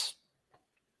 Yes.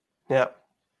 Yeah.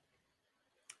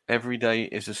 Every day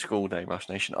is a school day, Rush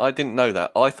Nation. I didn't know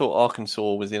that. I thought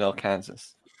Arkansas was in Arkansas.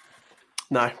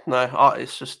 No.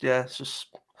 It's just. Yeah.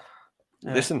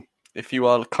 Listen, if you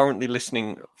are currently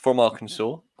listening from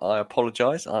Arkansas, I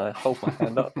apologise. I hold my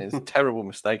hand up. It's a terrible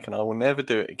mistake, and I will never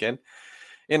do it again.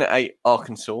 In at 8,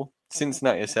 Arkansas.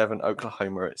 Cincinnati at 7,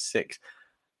 Oklahoma at 6.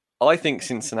 I think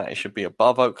Cincinnati should be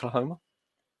above Oklahoma.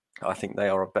 I think they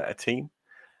are a better team.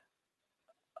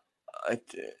 I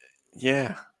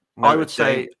would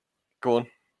say... Go on.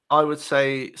 I would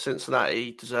say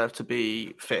Cincinnati deserve to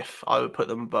be 5th. I would put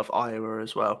them above Iowa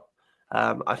as well.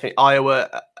 I think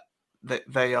Iowa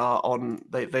they are on.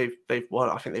 They've won.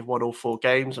 I think they've won all 4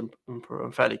 games. I'm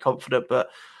fairly confident, but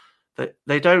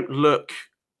they don't look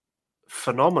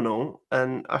phenomenal.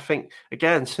 And I think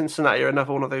again, Cincinnati are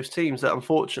another one of those teams that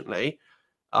unfortunately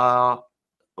are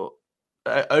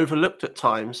overlooked at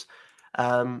times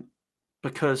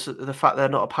because of the fact they're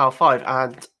not a Power 5,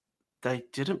 and they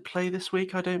didn't play this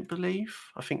week, I don't believe.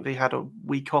 I think they had a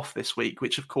week off this week,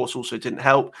 which of course also didn't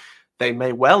help. They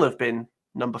may well have been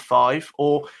number 5,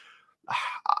 or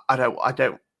I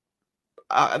don't.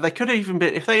 They could have even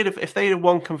been if they had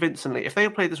won convincingly. If they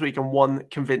had played this week and won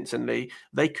convincingly,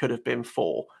 they could have been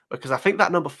 4, because I think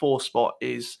that number 4 spot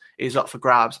is up for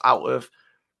grabs out of,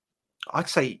 I'd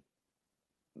say,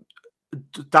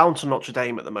 down to Notre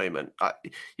Dame at the moment.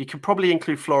 You can probably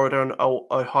include Florida and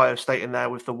Ohio State in there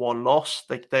with the 1 loss.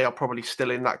 They are probably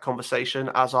still in that conversation,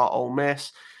 as are Ole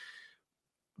Miss.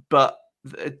 But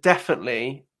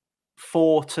definitely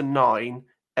 4 to 9,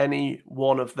 any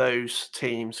one of those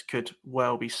teams could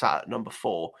well be sat at number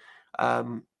 4.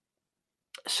 But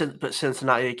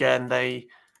Cincinnati, again, they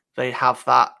have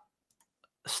that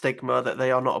stigma that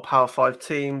they are not a Power 5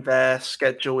 team. Their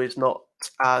schedule is not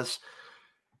as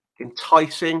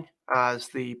enticing as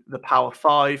the Power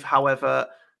 5. However,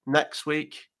 next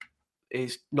week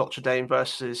is Notre Dame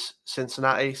versus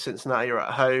Cincinnati. Cincinnati are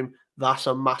at home. That's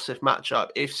a massive matchup.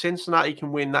 If Cincinnati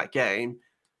can win that game,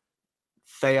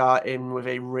 they are in with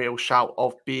a real shout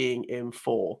of being in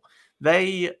 4.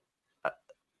 They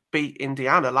beat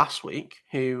Indiana last week,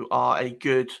 who are a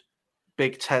good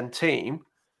Big Ten team.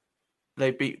 They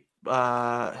beat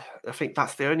I think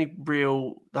that's the only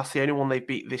one they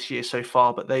beat this year so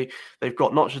far. But they've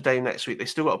got Notre Dame next week. They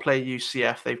still got to play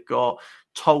UCF. They've got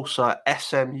Tulsa,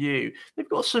 SMU. They've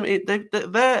got some.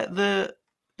 The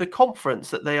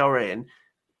conference that they are in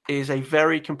is a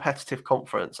very competitive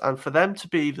conference, and for them to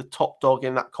be the top dog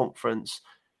in that conference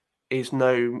is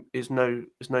no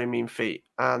mean feat.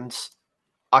 And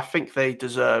I think they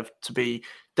deserve to be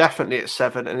definitely at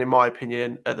 7, and in my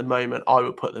opinion, at the moment, I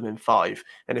would put them in 5.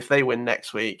 And if they win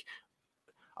next week,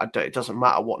 it doesn't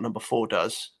matter what number 4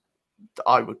 does.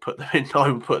 I would put them in. I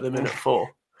would put them in at 4.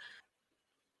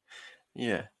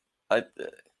 Yeah,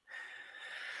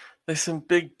 there's some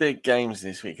big games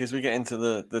this week as we get into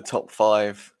the top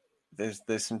 5.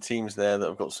 There's some teams there that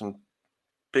have got some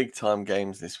big time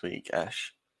games this week.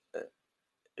 Ash,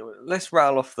 let's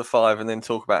rattle off the 5 and then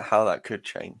talk about how that could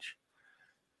change.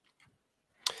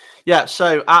 Yeah,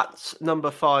 so at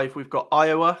number 5, we've got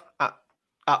Iowa.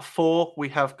 At 4, we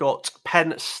have got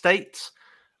Penn State.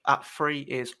 At 3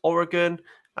 is Oregon.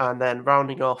 And then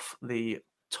rounding off the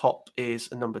top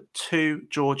is number 2,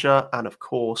 Georgia. And of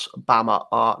course, Bama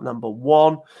are number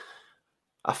 1.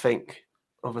 I think,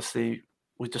 obviously,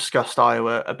 we discussed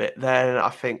Iowa a bit there. I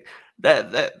think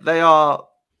they are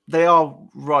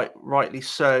rightly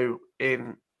so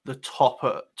in the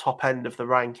top end of the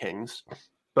rankings.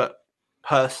 But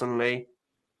personally,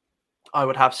 I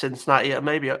would have Cincinnati and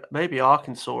maybe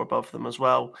Arkansas above them as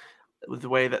well, with the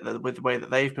way that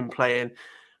they've been playing.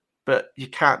 But you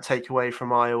can't take away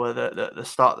from Iowa the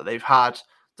start that they've had,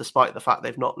 despite the fact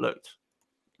they've not looked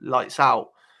lights out.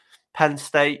 Penn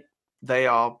State, they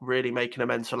are really making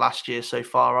amends for last year so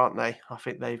far, aren't they? I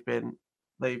think they've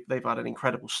had an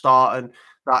incredible start, and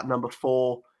that number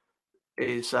 4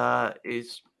 is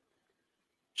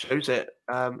shows it.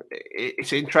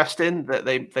 It's interesting that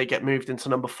they get moved into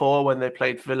number 4 when they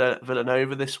played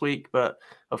Villanova this week, but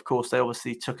of course they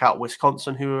obviously took out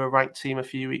Wisconsin, who were a ranked team a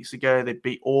few weeks ago. They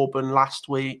beat Auburn last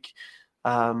week.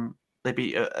 They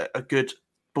beat a good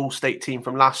Ball State team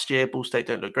from last year. Ball State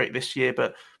don't look great this year,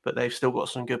 but they've still got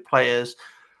some good players.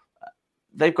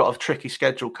 They've got a tricky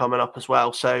schedule coming up as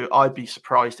well, so I'd be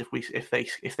surprised if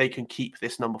they can keep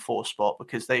this number 4 spot,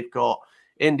 because they've got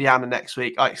Indiana next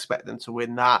week. I expect them to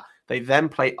win that. They then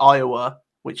play Iowa,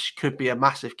 which could be a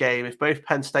massive game. If both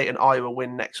Penn State and Iowa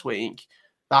win next week,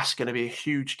 that's going to be a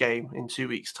huge game in 2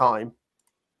 weeks' time.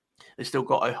 They've still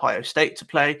got Ohio State to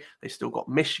play. They've still got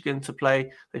Michigan to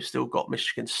play. They've still got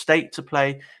Michigan State to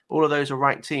play. All of those are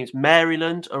ranked teams.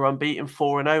 Maryland are unbeaten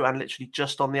 4-0 and literally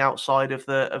just on the outside of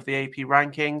the AP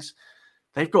rankings.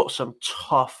 They've got some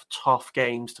tough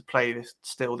games to play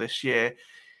this year.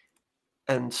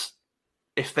 And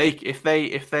if they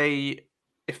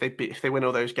win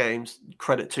all those games,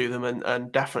 credit to them,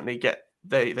 and definitely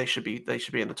they should be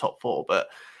in the top 4. But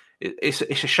it's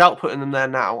a shout putting them there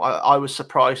now. I was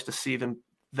surprised to see them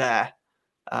there,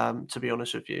 to be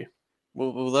honest with you.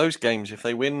 Well, those games, if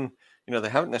they win, they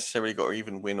haven't necessarily got to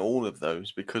even win all of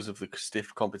those because of the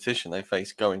stiff competition they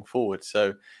face going forward.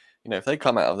 So, if they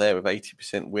come out of there with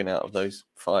 80% win out of those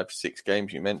 5-6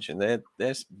 games you mentioned, they're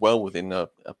well within a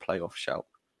playoff shout.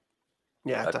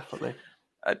 Yeah, definitely.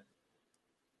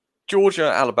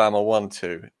 Georgia, Alabama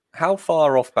 1-2. How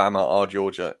far off Bama are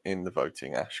Georgia in the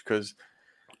voting, Ash? Because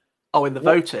in the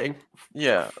voting,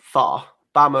 yeah, far.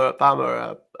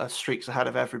 Bama are streaks ahead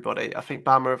of everybody. I think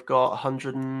Bama have got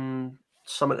 100 and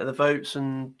something of the votes,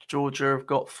 and Georgia have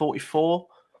got 44.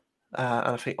 And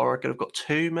I think Oregon have got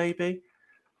 2, maybe.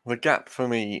 The gap for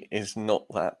me is not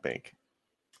that big.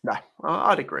 No,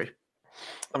 I'd agree.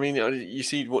 I mean, you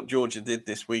see what Georgia did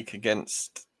this week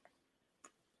against.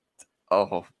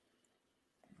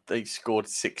 They scored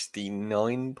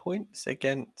 69 points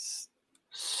against.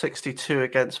 62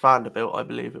 against Vanderbilt, I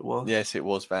believe it was. Yes, it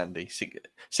was Vandy.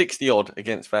 60 odd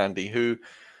against Vandy, who,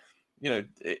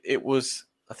 it was.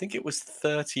 I think it was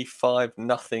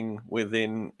 35-0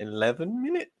 within 11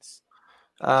 minutes.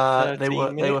 They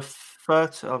were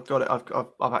 30. I've got it.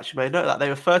 I've actually made note of that. They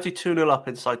were 32-0 up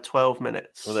inside 12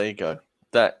 minutes. Well, there you go.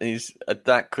 That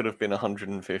could have been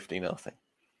 150-0.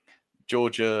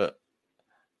 Georgia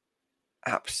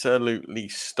absolutely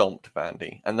stomped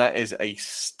Vandy, and that is a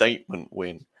statement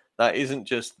win. That isn't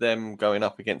just them going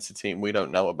up against a team we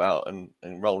don't know about and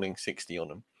rolling 60 on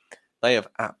them. They have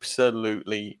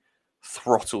absolutely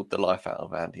throttled the life out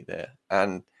of Vandy there,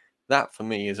 and that for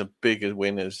me is a bigger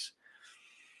win. As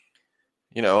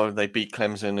they beat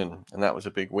Clemson, and that was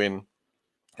a big win.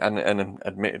 And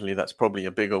admittedly, that's probably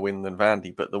a bigger win than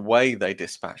Vandy. But the way they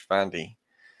dispatched Vandy,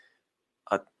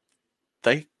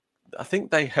 I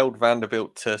think they held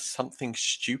Vanderbilt to something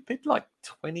stupid like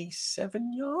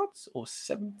 27 yards or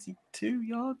 72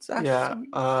 yards. Yeah,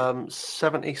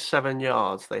 77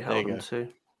 yards they held them to.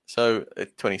 So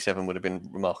 27 would have been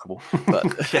remarkable. But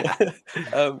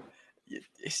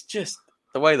it's just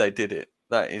the way they did it.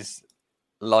 That is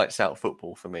lights out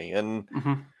football for me. And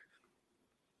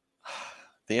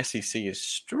the SEC is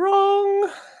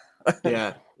strong.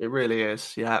 Yeah, it really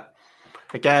is. Yeah.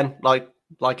 Again, like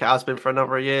it has been for a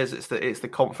number of years, it's the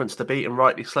conference to beat, and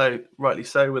rightly so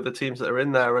with the teams that are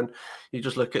in there. And you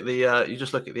just look at the AP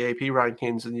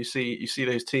rankings, and you see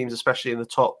those teams, especially in the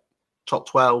top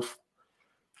 12.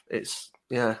 It's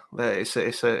an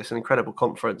incredible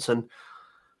conference, and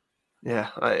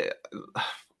I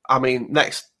mean,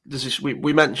 next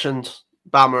we mentioned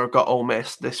Bama have got Ole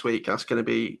Miss this week. That's going to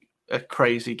be a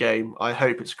crazy game. I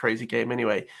hope it's a crazy game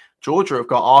anyway. Georgia have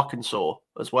got Arkansas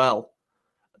as well.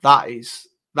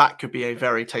 That could be a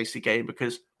very tasty game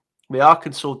because the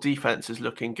Arkansas defense is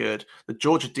looking good. The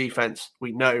Georgia defense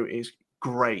we know is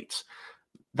great.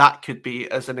 That could be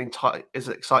as an exciting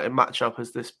matchup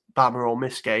as this Bama Ole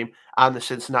Miss game and the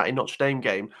Cincinnati Notre Dame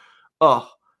game. The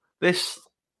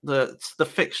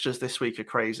fixtures this week are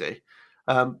crazy.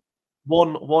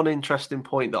 One interesting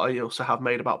point that I also have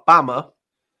made about Bama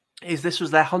is this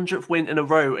was their 100th win in a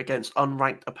row against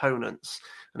unranked opponents,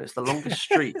 and it's the longest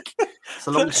streak. It's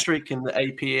the longest streak in the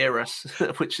AP era,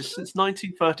 which is since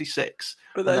 1936.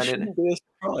 But that shouldn't be a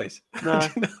surprise. No,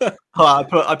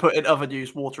 I put in other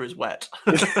news. Water is wet.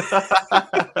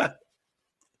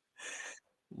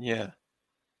 Yeah,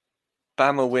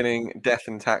 Bama winning, death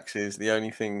and taxes, the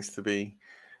only things to be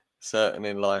certain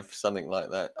in life. Something like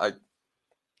that.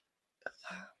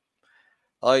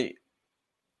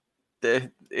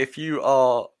 If you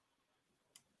are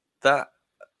that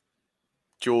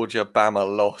Georgia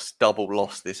Bama double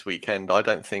loss this weekend, I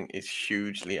don't think is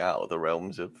hugely out of the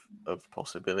realms of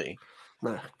possibility.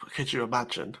 No, but could you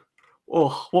imagine?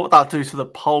 Oh, what would that do to the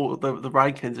poll, the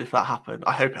rankings if that happened?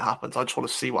 I hope it happens. I just want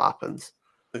to see what happens.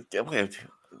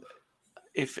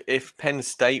 If Penn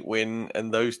State win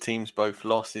and those teams both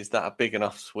lost, is that a big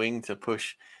enough swing to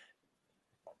push?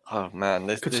 Oh man,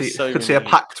 could see a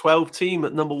Pac-12 team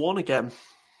at number 1 again.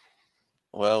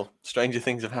 Well, stranger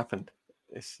things have happened.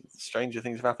 Stranger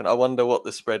things have happened. I wonder what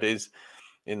the spread is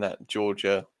in that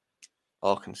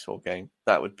Georgia-Arkansas game.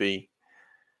 That would be...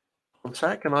 1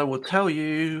 sec, and I will tell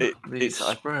you the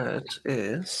spread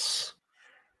is...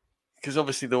 Because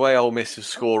obviously the way Ole Miss is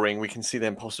scoring, we can see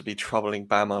them possibly troubling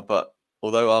Bama, but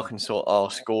although Arkansas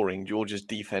are scoring, Georgia's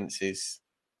defense is...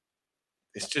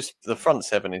 It's just the front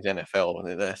seven is NFL,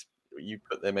 and you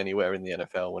put them anywhere in the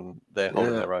NFL when they're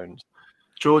holding their own.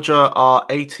 Georgia are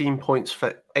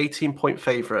 18-point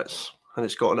favourites, and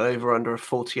it's got an over-under of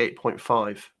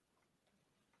 48.5.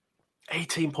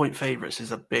 18-point favourites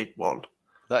is a big one.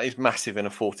 That is massive in a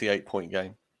 48-point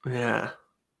game. Yeah.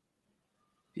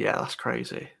 Yeah, that's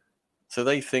crazy. So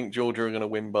they think Georgia are going to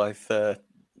win by 30.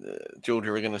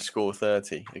 Georgia are going to score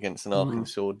 30 against an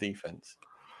Arkansas defense.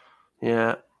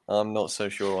 Yeah. I'm not so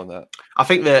sure on that. I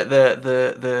think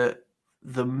the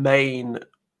main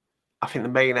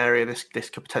area this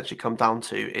could potentially come down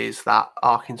to is that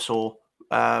Arkansas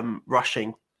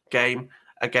rushing game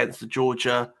against the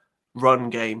Georgia run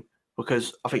game,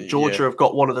 because I think Georgia have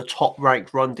got one of the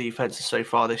top-ranked run defenses so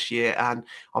far this year, and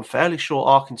I'm fairly sure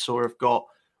Arkansas have got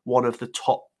one of the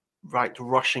top-ranked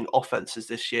rushing offenses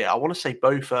this year. I want to say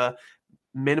both are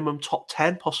minimum top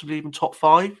 10, possibly even top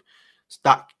 5. So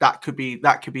that could be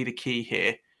the key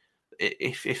here.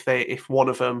 If one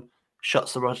of them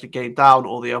shuts the running game down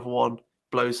or the other one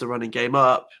blows the running game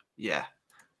up, it's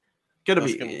gonna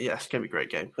be a great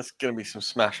game. That's gonna be some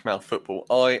smash mouth football.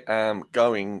 I am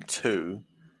going to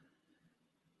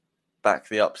back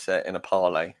the upset in a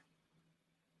parlay.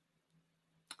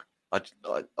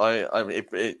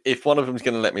 If one of them is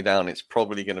going to let me down, it's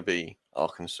probably going to be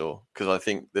Arkansas, because I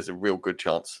think there's a real good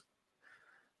chance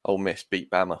Ole Miss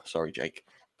beat Bama. Sorry, Jake.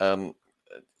 In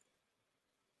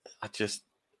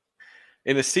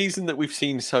a season that we've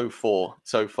seen so far,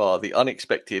 the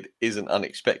unexpected isn't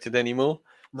unexpected anymore.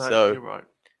 No, so you're right.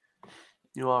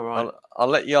 You are right. I'll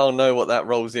let y'all know what that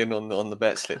rolls in on the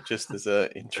bet slip, just as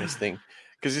a interesting.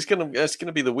 Because it's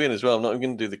gonna be the win as well. I'm not even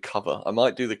going to do the cover. I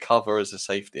might do the cover as a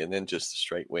safety and then just the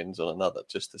straight wins on another,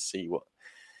 just to see what.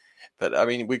 But I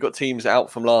mean, we've got teams out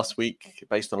from last week.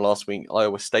 Based on last week,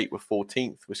 Iowa State were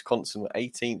 14th, Wisconsin were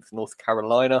 18th, North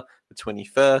Carolina were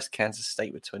 21st, Kansas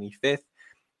State were 25th.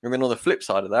 And then on the flip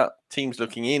side of that, teams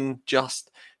looking in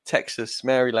just Texas,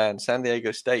 Maryland, San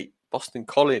Diego State, Boston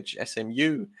College,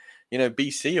 SMU.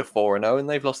 BC are 4-0, and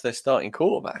they've lost their starting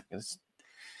quarterback.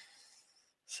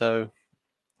 So.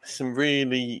 Some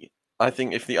really, I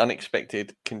think if the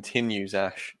unexpected continues,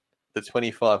 Ash, the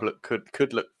 25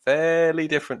 could look fairly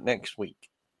different next week.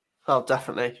 Oh,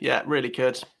 definitely. Yeah, really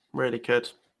could. Really could.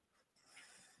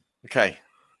 Okay.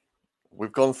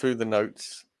 We've gone through the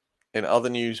notes. In other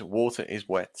news, water is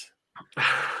wet.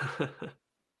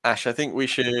 Ash, I think we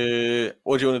should,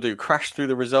 what do you want to do? Crash through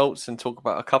the results and talk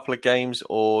about a couple of games,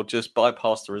 or just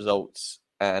bypass the results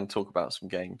and talk about some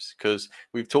games? Because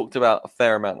we've talked about a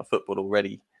fair amount of football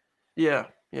already. Yeah.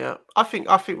 I think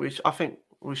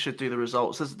we should do the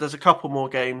results. There's a couple more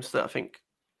games that I think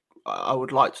I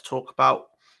would like to talk about.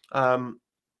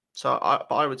 So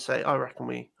I would say I reckon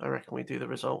we do the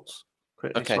results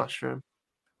quickly. Okay. Smash through them.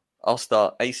 I'll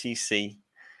start. ACC,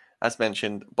 as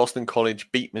mentioned, Boston College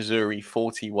beat Missouri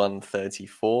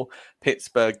 41-34.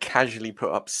 Pittsburgh casually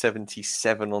put up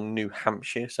 77 on New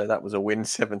Hampshire, so that was a win,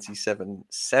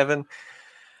 77-7.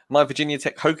 My Virginia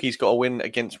Tech Hokies got a win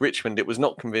against Richmond. It was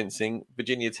not convincing.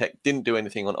 Virginia Tech didn't do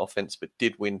anything on offense, but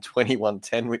did win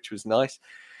 21-10, which was nice.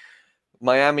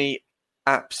 Miami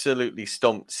absolutely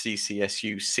stomped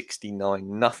CCSU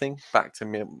 69-0. Back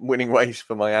to winning ways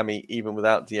for Miami, even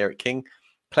without De'Aaron King.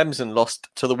 Clemson lost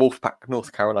to the Wolfpack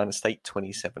North Carolina State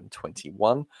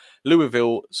 27-21.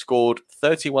 Louisville scored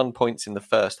 31 points in the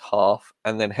first half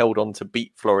and then held on to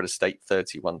beat Florida State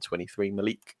 31-23.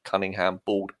 Malik Cunningham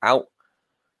balled out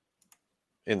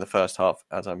in the first half,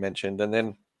 as I mentioned, and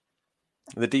then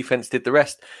the defense did the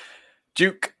rest.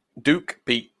 Duke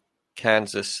beat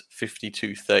Kansas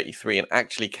 52-33, and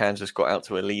actually Kansas got out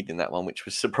to a lead in that one, which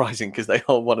was surprising because they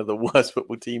are one of the worst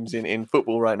football teams in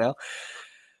football right now.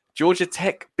 Georgia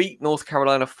Tech beat North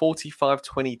Carolina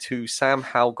 45-22. Sam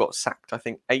Howell got sacked, I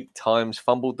think, 8 times,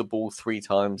 fumbled the ball 3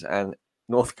 times, and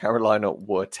North Carolina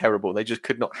were terrible. They just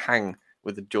could not hang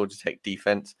with the Georgia Tech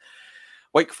defense.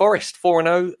 Wake Forest,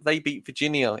 4-0. They beat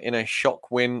Virginia in a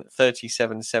shock win,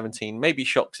 37-17. Maybe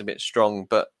shock's a bit strong,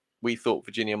 but we thought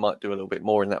Virginia might do a little bit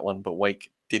more in that one, but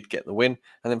Wake did get the win.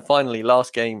 And then finally,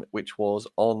 last game, which was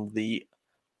on the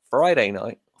Thursday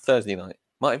night.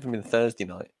 Might have been Thursday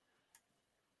night.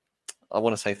 I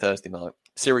want to say Thursday night.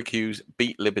 Syracuse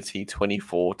beat Liberty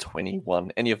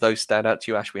 24-21. Any of those stand out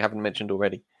to you, Ash, we haven't mentioned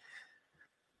already?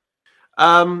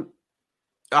 I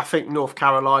think North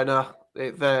Carolina,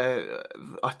 their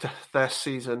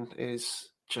season is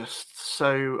just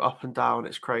so up and down.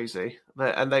 It's crazy.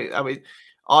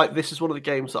 This is one of the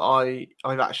games that I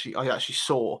actually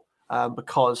saw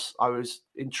because I was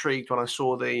intrigued when I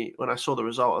saw the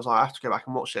result. I was like, I have to go back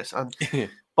and watch this. And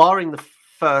barring the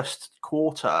first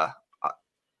quarter,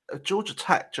 Georgia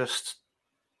Tech just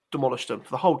demolished them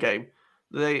for the whole game.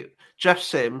 Jeff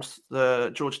Sims,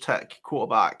 the Georgia Tech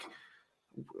quarterback,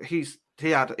 he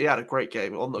had a great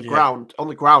game on the ground. On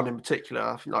the ground in particular,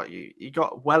 I think he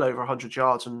got well over 100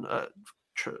 yards and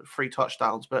 3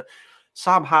 touchdowns. But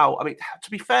Sam Howell, I mean,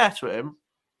 to be fair to him,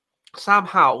 Sam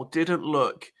Howell didn't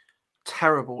look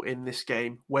terrible in this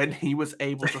game when he was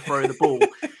able to throw the ball.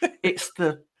 It's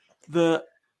the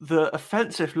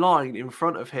offensive line in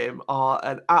front of him are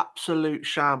an absolute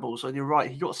shambles. And you're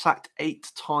right, he got sacked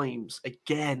 8 times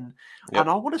again. Yep. And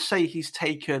I want to say he's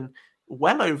taken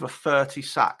well over 30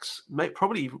 sacks,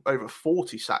 probably over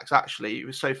 40 sacks, actually,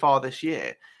 so far this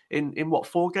year. in what,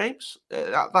 4 games?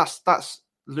 That's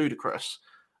ludicrous.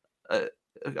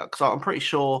 Because I'm pretty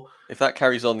sure if that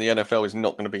carries on, the NFL is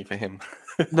not going to be for him.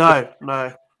 No,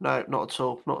 not at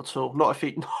all. Not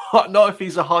if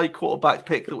he's a high quarterback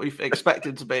pick that we've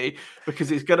expected to be, because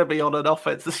he's going to be on an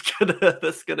offense that's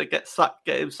gonna get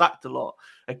him sacked a lot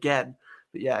again.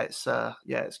 But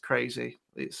it's crazy.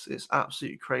 It's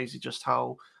absolutely crazy just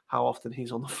how often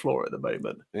he's on the floor at the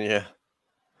moment. Yeah.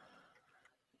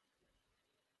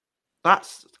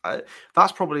 That's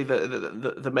probably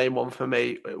the main one for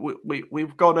me.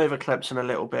 We've gone over Clemson a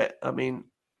little bit. I mean,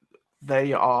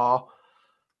 they are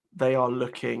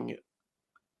looking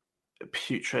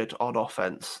putrid on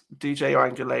offense. DJ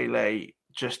Uiagalelei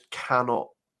just cannot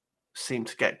seem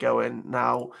to get going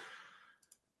now.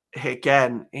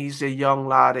 Again, he's a young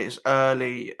lad. It's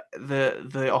early.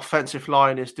 The offensive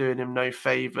line is doing him no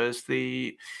favors.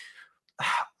 You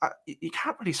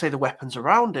can't really say the weapons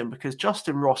around him, because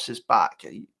Justin Ross is back.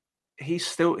 He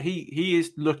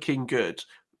is looking good.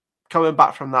 Coming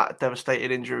back from that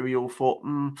devastating injury, we all thought,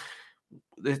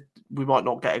 we might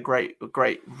not get a great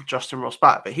Justin Ross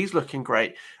back, but he's looking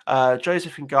great.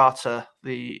 Joseph Ngata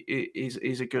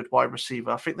is a good wide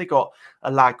receiver. I think they got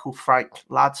a lad called Frank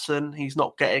Ladson. He's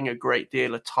not getting a great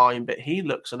deal of time, but he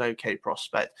looks an okay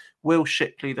prospect. Will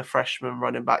Shipley, the freshman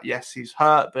running back, yes, he's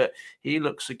hurt, but he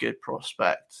looks a good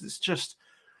prospect. It's just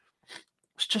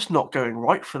not going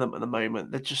right for them at the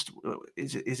moment. They're just,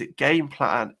 is it game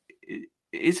plan?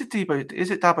 Is it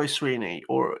Dabo Sweeney,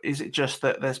 or is it just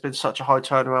that there's been such a high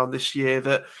turnaround this year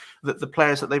that the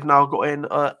players that they've now got in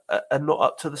are not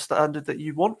up to the standard that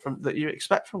you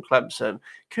expect from Clemson?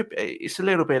 Could be. It's a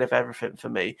little bit of everything for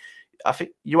me. I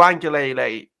think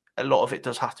Uiagalelei, a lot of it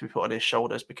does have to be put on his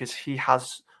shoulders, because he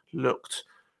has looked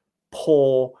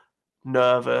poor,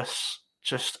 nervous,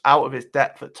 just out of his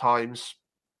depth at times.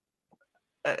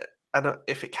 And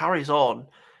if it carries on,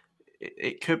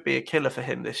 it could be a killer for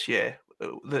him this year.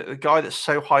 The guy that's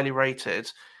so highly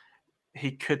rated,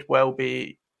 he could well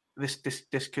be. This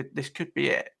could be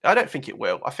it. I don't think it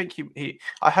will. I think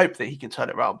I hope that he can turn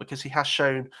it around, because he has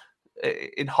shown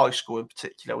in high school in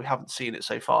particular. We haven't seen it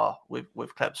so far with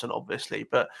Clemson, obviously,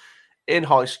 but in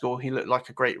high school he looked like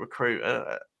a great recruit,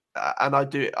 and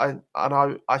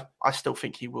I still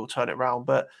think he will turn it around,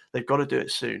 but they've got to do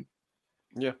it soon.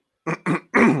 Yeah.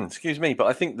 Excuse me, but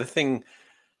I think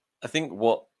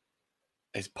what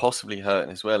is possibly hurting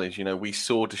as well is, we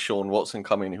saw Deshaun Watson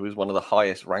come in, who was one of the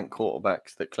highest ranked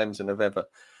quarterbacks that Clemson have ever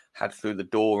had through the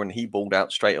door, and he balled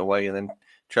out straight away. And then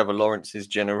Trevor Lawrence is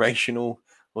generational,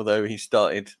 although he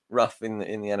started rough in the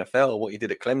NFL. What he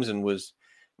did at Clemson was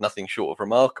nothing short of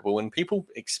remarkable, and people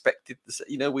expected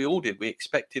we all did. We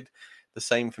expected the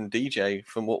same from DJ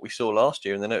from what we saw last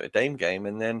year in the Notre Dame game,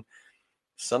 and then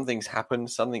something's happened,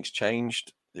 something's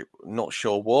changed. Not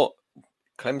sure what.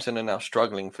 Clemson are now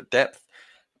struggling for depth,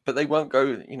 but they won't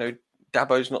go.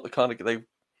 Dabo's not the kind of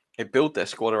they build their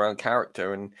squad around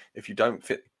character, and if you don't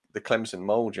fit the Clemson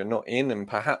mold, you're not in. And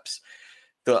perhaps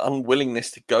the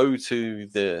unwillingness to go to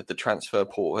the transfer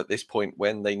portal at this point,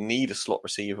 when they need a slot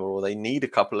receiver or they need a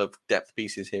couple of depth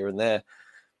pieces here and there,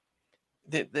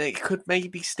 they could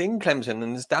maybe sting Clemson.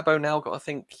 And has Dabo now got to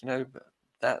think,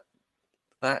 that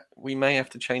we may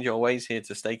have to change our ways here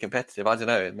to stay competitive? I don't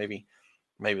know.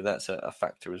 Maybe that's a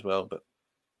factor as well, but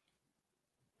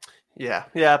yeah,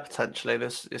 potentially.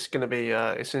 It's going to be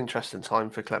it's an interesting time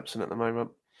for Clemson at the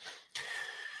moment.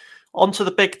 On to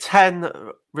the Big Ten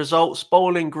results.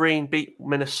 Bowling Green beat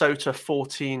Minnesota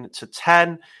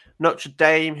 14-10. Notre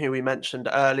Dame, who we mentioned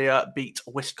earlier, beat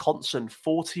Wisconsin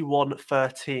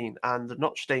 41-13, and the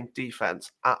Notre Dame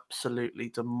defense absolutely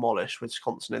demolished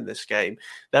Wisconsin in this game.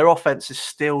 Their offense is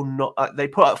still not. They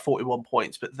put up 41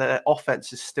 points, but their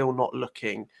offense is still not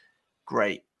looking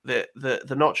great. The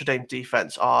Notre Dame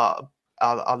defense are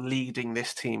leading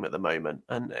this team at the moment,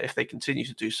 and if they continue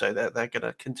to do so, they're going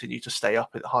to continue to stay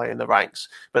up high in the ranks.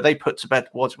 But they put to bed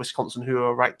Wisconsin, who are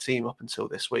a ranked team up until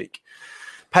this week.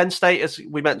 Penn State, as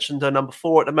we mentioned, are number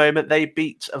 4 at the moment. They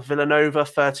beat Villanova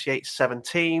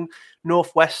 38-17.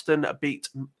 Northwestern beat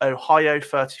Ohio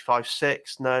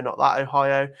 35-6. No, not that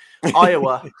Ohio.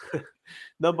 Iowa,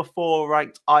 number 4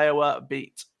 ranked Iowa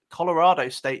beat Colorado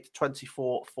State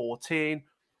 24-14.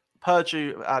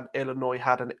 Purdue and Illinois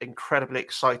had an incredibly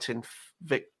exciting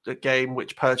game,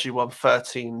 which Purdue won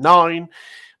 13-9.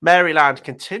 Maryland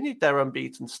continued their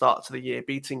unbeaten start to the year,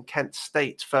 beating Kent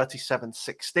State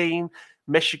 37-16.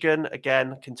 Michigan,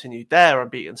 again, continued their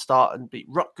unbeaten start and beat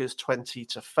Rutgers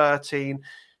 20-13.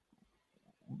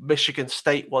 Michigan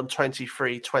State won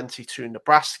 23-22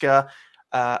 Nebraska.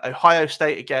 Ohio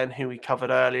State, again, who we covered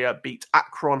earlier, beat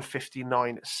Akron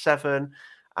 59-7.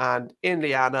 And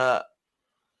Indiana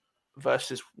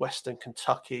versus Western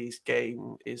Kentucky's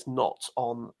game is not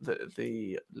on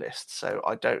the list, so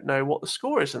I don't know what the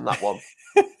score is in that one.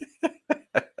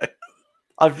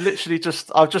 I've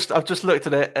just looked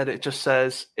at it and it just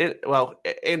says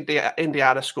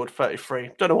Indiana scored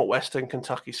 33. Don't know what Western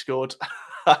Kentucky scored.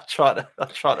 I'm trying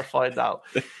to find out,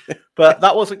 but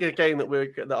that wasn't a game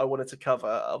that I wanted to cover.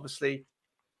 Obviously,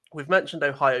 we've mentioned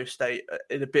Ohio State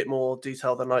in a bit more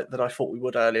detail than I thought we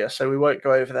would earlier, so we won't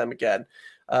go over them again.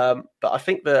 But I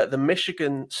think the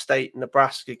Michigan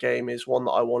State-Nebraska game is one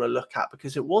that I want to look at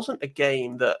because it wasn't a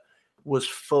game that was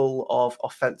full of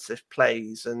offensive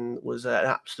plays and was an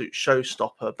absolute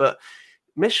showstopper. But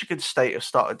Michigan State have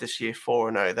started this year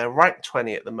 4-0. They're ranked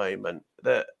 20 at the moment.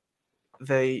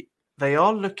 They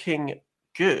are looking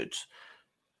good,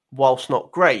 whilst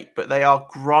not great, but they are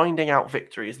grinding out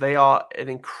victories. They are an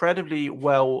incredibly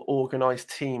well-organised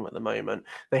team at the moment.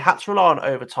 They had to rely on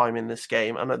overtime in this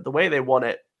game, and the way they won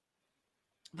it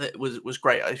was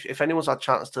great. If anyone's had a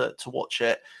chance to watch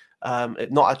it,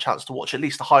 not had a chance to watch at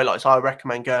least the highlights, I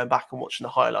recommend going back and watching the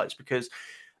highlights because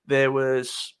there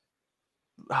was,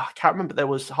 I can't remember, there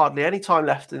was hardly any time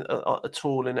left at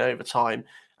all in overtime,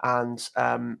 and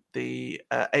the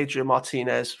Adrian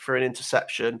Martinez for an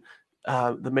interception,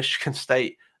 the Michigan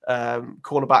State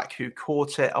cornerback who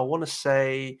caught it, I want to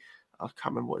say, I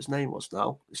can't remember what his name was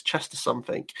now. It's Chester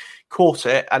something. Caught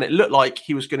it, and it looked like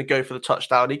he was going to go for the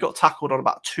touchdown. He got tackled on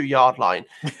about 2-yard line.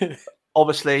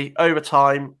 Obviously,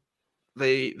 overtime,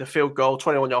 the field goal,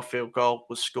 21-yard field goal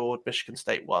was scored. Michigan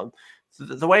State won. So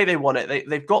the way they won it,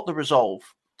 they've got the resolve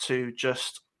to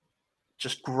just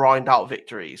grind out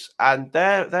victories, and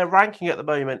their ranking at the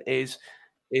moment is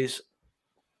I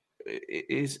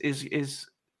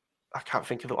can't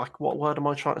think of what word am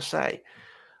I trying to say?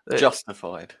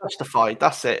 Justified. Justified.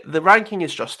 That's it. The ranking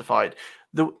is justified.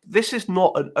 This is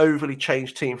not an overly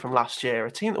changed team from last year.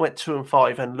 A team that went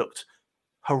 2-5 and looked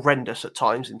horrendous at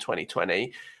times in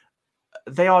 2020.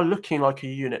 They are looking like a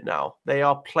unit now. They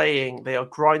are playing. They are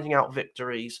grinding out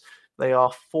victories. They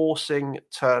are forcing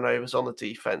turnovers on the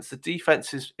defense. The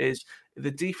defense is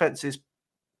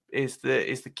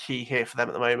the key here for them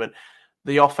at the moment.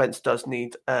 The offense does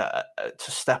need to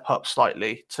step up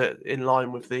slightly in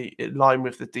line with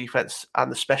the defense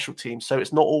and the special teams. So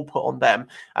it's not all put on them,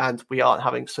 and we aren't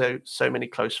having so many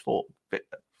close fought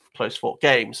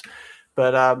games.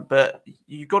 But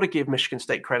you've got to give Michigan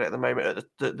State credit at the moment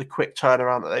at the quick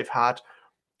turnaround that they've had.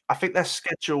 I think their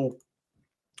schedule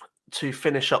to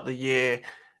finish up the year,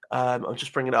 I'm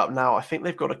just bringing it up now. I think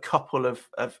they've got a couple of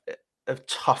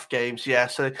tough games. Yeah,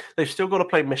 so they've still got to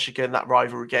play Michigan, that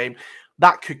rivalry game.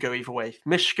 That could go either way.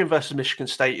 Michigan versus Michigan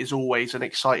State is always an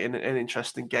exciting and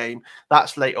interesting game.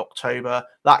 That's late October.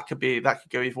 That could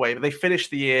go either way. But they finished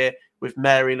the year with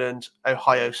Maryland,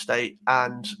 Ohio State,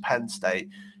 and Penn State.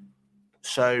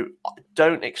 So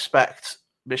don't expect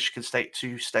Michigan State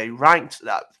to stay ranked.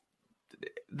 That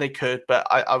they could, but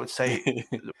I would say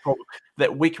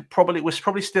that we're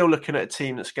probably still looking at a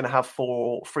team that's going to have 3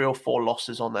 or 4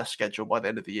 losses on their schedule by the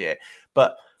end of the year.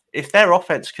 But if their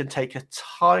offense can take a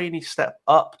tiny step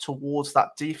up towards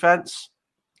that defense,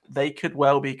 they could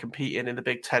well be competing in the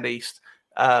Big Ten East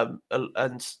and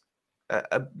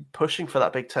pushing for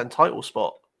that Big Ten title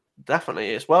spot.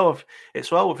 Definitely, it's well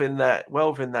within their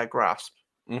grasp.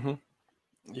 Mm-hmm.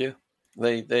 Yeah,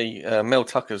 they Mel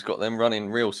Tucker's got them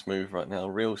running real smooth right now,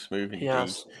 real smooth indeed.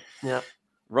 Yes. Yeah.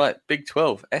 Right, Big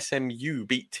 12. SMU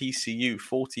beat TCU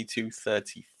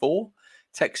 42-34.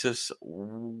 Texas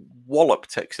wallop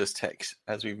Texas Tech,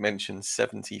 as we've mentioned,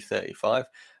 70-35.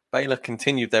 Baylor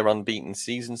continued their unbeaten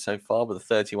season so far with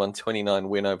a 31-29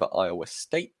 win over Iowa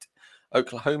State.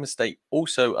 Oklahoma State,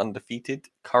 also undefeated,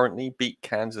 currently beat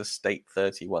Kansas State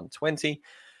 31-20.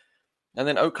 And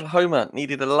then Oklahoma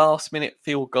needed a last-minute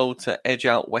field goal to edge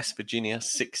out West Virginia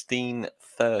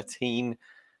 16-13.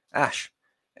 Ash,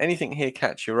 anything here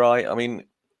catch your eye? I mean,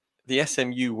 the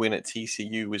SMU win at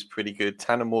TCU was pretty good.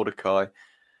 Tanner Mordecai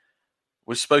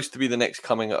was supposed to be the next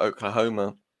coming at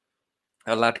Oklahoma.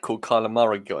 A lad called Kyler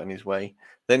Murray got in his way.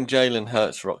 Then Jalen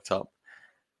Hurts rocked up.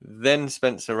 Then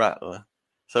Spencer Rattler.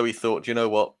 So he thought, you know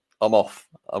what? I'm off.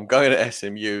 I'm going to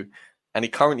SMU. And he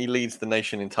currently leads the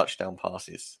nation in touchdown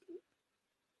passes.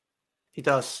 He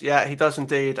does. Yeah, he does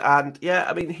indeed. And yeah,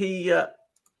 I mean, he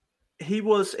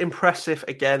was impressive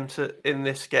again in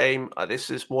this game. This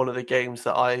is one of the games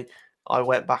that I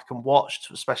went back and watched,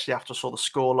 especially after I saw the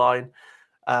scoreline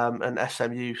and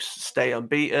SMU stay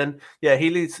unbeaten. Yeah,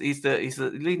 he's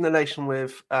leading the nation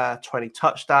with 20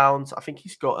 touchdowns. I think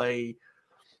he's got 71%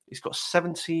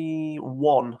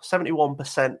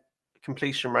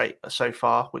 completion rate so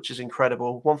far, which is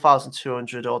incredible.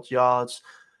 1,200 odd yards,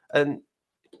 and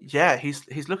yeah,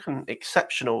 he's looking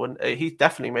exceptional, and he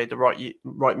definitely made the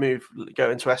right move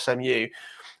going to SMU.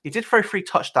 He did throw 3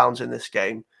 touchdowns in this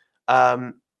game.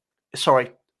 3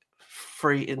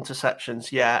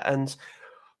 interceptions, yeah, and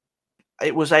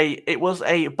it was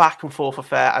a back and forth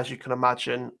affair, as you can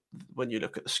imagine. When you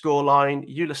look at the scoreline,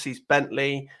 Ulysses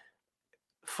Bentley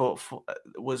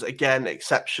was again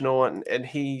exceptional, and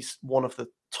he's one of the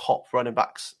top running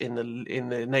backs in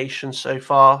the nation so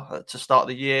far to start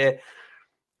the year.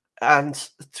 And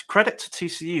credit to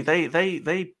TCU,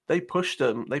 they pushed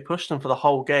them. They pushed them for the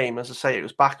whole game. As I say, it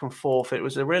was back and forth. It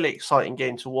was a really exciting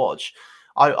game to watch.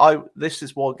 This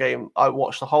is one game I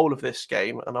watched the whole of this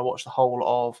game, and I watched the whole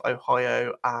of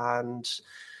Ohio and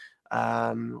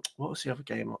what was the other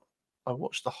game? I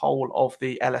watched the whole of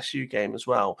the LSU game as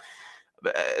well.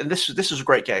 And this was a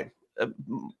great game.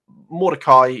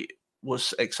 Mordecai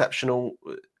was exceptional,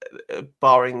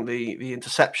 barring the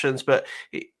interceptions, but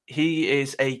he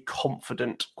is a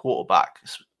confident quarterback.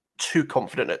 Too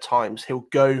confident at times. He'll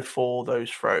go for those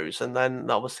throws, and then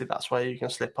obviously that's where you can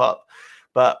slip up.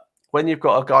 But when you've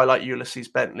got a guy like Ulysses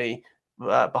Bentley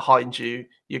behind you,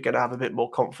 you're going to have a bit more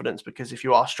confidence, because if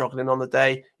you are struggling on the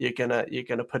day, you're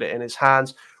gonna put it in his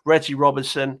hands. Reggie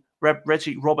Robertson,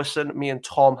 me and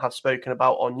Tom have spoken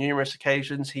about on numerous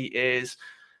occasions. He is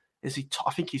he?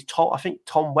 I think he's Tom. I think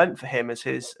Tom went for him as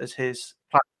his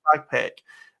flag pick.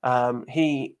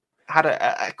 He had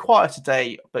a quieter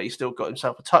day, but he still got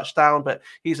himself a touchdown. But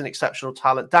he's an exceptional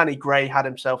talent. Danny Gray had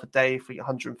himself a day for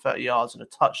 130 yards and a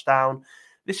touchdown.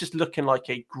 This is looking like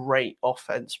a great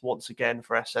offense once again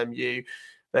for SMU.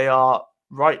 They are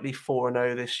rightly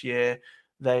 4-0 this year.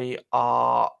 They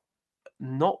are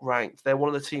not ranked. They're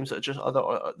one of the teams that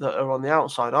are on the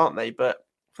outside, aren't they? But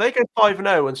if they go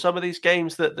 5-0, and some of these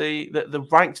games that the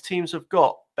ranked teams have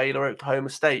got, Baylor,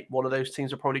 Oklahoma State, one of those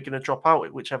teams are probably going to drop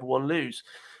out, whichever one lose.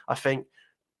 I think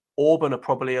Auburn are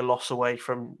probably a loss away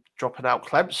from dropping out.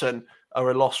 Clemson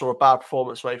are a loss or a bad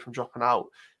performance away from dropping out.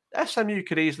 SMU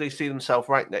could easily see themselves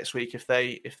ranked next week if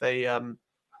they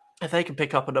can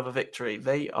pick up another victory.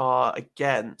 They are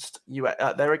against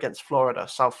they're against Florida,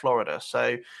 South Florida.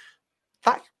 So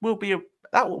that will be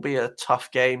a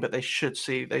tough game, but they should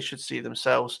see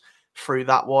themselves through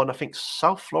that one. I think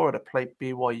South Florida played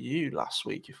BYU last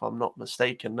week, if I'm not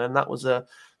mistaken, and that was a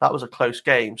close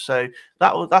game. So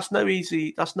that's no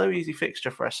easy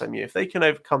fixture for SMU. If they can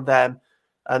overcome them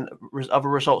and other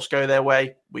results go their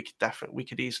way, we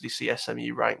could easily see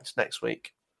SMU ranked next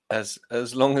week. As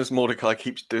long as Mordecai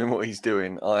keeps doing what he's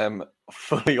doing, I am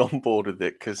fully on board with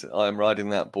it, because I am riding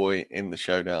that boy in the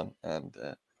showdown, and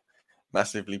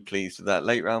massively pleased with that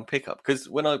late round pickup. Because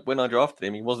when I drafted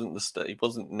him, he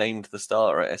wasn't named the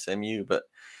starter at SMU, but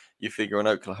you figure an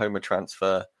Oklahoma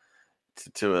transfer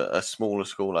to a smaller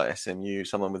school like SMU,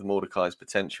 someone with Mordecai's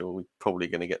potential, we're probably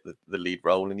going to get the lead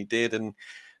role, and he did. And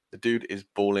the dude is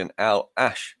balling out.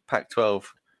 Ash, Pac-12.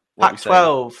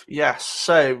 Pac-12, yes.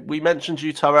 So we mentioned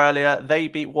Utah earlier. They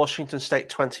beat Washington State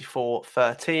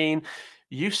 24-13.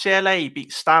 UCLA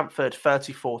beat Stanford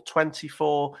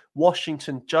 34-24.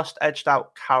 Washington just edged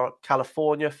out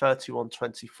California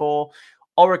 31-24.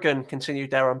 Oregon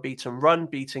continued their unbeaten run,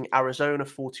 beating Arizona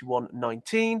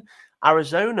 41-19.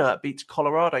 Arizona beats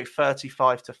Colorado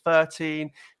 35-13.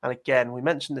 And again, we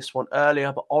mentioned this one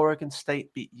earlier, but Oregon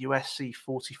State beat USC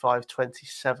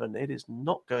 45-27. It is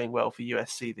not going well for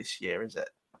USC this year, is it?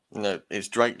 No, it's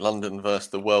Drake London versus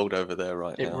the world over there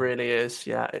right now. It really is.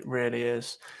 Yeah, it really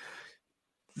is.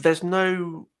 There's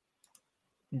no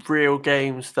real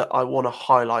games that I want to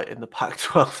highlight in the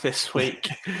Pac-12 this week,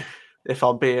 if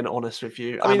I'm being honest with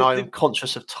you. I'm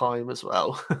conscious of time as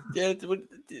well. Yeah,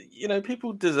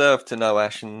 people deserve to know,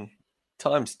 Ash, and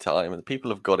time's time, and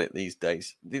people have got it these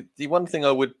days. The one thing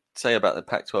I would say about the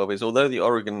Pac-12 is, although the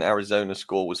Oregon-Arizona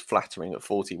score was flattering at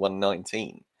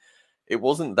 41-19, it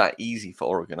wasn't that easy for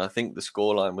Oregon. I think the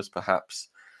scoreline was perhaps,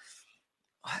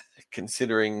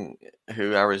 considering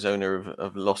who Arizona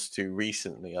have lost to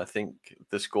recently, I think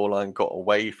the scoreline got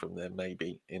away from them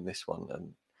maybe in this one,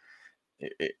 and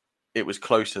it was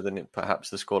closer than perhaps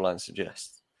the scoreline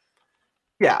suggests.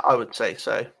 Yeah, I would say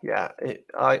so. Yeah,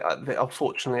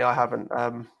 unfortunately I haven't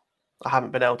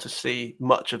been able to see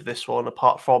much of this one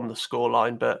apart from the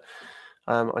scoreline, but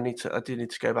I do need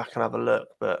to go back and have a look.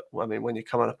 But I mean, when you're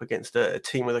coming up against a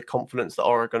team with the confidence that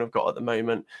Oregon have got at the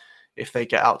moment, if they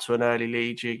get out to an early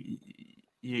lead,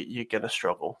 you're going to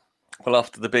struggle. Well,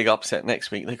 after the big upset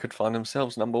next week, they could find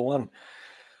themselves number one.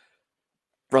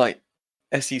 Right,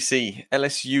 SEC,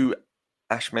 LSU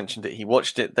Ash mentioned it. He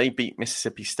watched it. They beat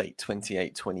Mississippi State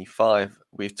 28-25.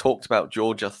 We've talked about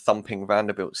Georgia thumping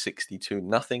Vanderbilt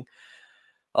 62-0.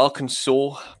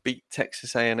 Arkansas beat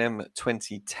Texas A&M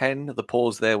 2010. The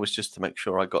pause there was just to make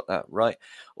sure I got that right.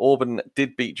 Auburn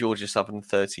did beat Georgia Southern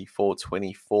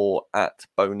 34-24 at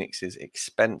Bo Nix's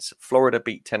expense. Florida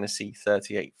beat Tennessee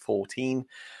 38-14.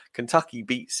 Kentucky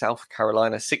beat South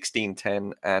Carolina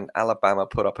 16-10, and Alabama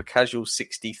put up a casual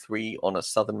 63 on a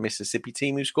Southern Mississippi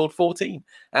team who scored 14.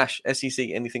 Ash, SEC,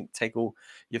 anything take all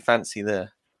your fancy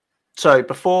there? So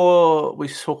before we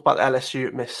talk about the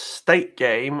LSU Miss State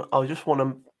game, I just want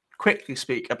to quickly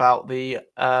speak about the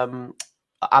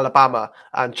Alabama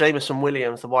and Jameson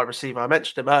Williams, the wide receiver. I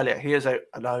mentioned him earlier. He is an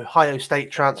Ohio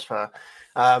State transfer.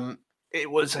 It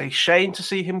was a shame to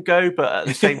see him go, but at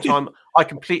the same time, I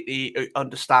completely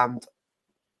understand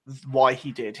why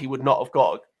he did. He would not have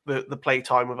got the play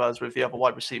time with us with the other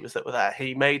wide receivers that were there.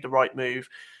 He made the right move.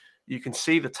 You can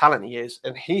see the talent he is,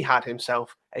 and he had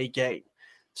himself a game.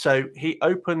 So he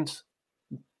opened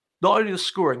not only the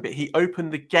scoring, but he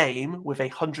opened the game with a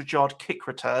 100-yard kick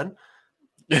return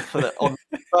on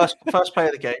the first play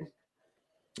of the game.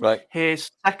 Right.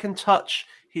 His second touch,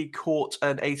 he caught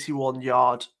an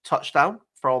 81-yard touchdown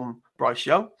from Bryce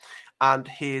Young. And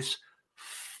his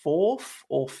fourth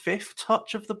or fifth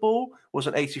touch of the ball was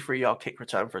an 83-yard kick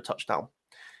return for a touchdown.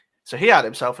 So he had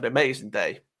himself an amazing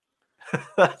day.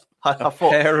 I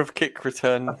thought, pair of kick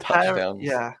return touchdowns.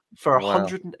 For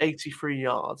 183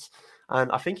 yards.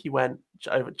 And I think he went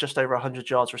just over 100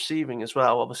 yards receiving as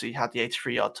well. Obviously, he had the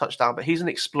 83-yard touchdown, but he's an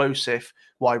explosive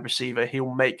wide receiver.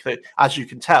 He'll make as you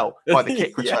can tell by the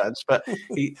kick returns, but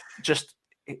he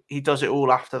does it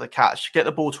all after the catch. Get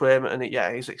the ball to him, and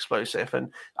he's explosive.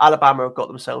 And Alabama have got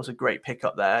themselves a great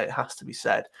pickup there, it has to be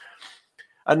said.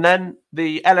 And then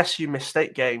the LSU Miss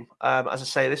State game, as I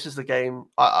say, this is the game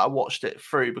I watched it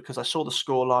through because I saw the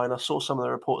scoreline, I saw some of the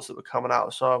reports that were coming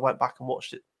out, so I went back and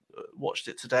watched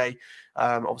it today.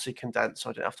 Obviously condensed,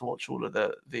 so I didn't have to watch all of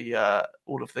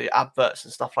the adverts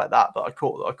and stuff like that. But I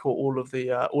caught all of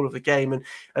the game,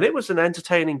 and it was an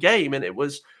entertaining game, and it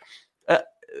was.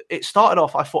 It started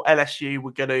off. I thought LSU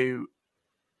were going to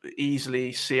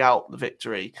easily see out the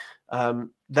victory.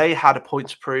 They had a point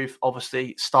to prove.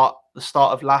 Obviously, the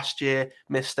start of last year,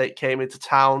 Miss State came into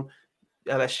town.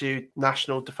 LSU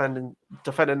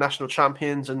defending national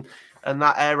champions, and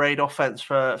that air raid offense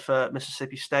for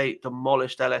Mississippi State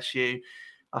demolished LSU.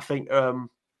 I think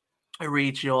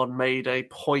Region made a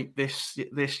point this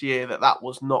year that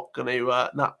was not going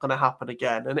to happen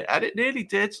again, and it nearly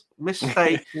did. Miss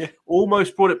State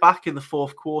almost brought it back in the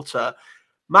fourth quarter.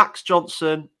 Max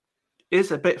Johnson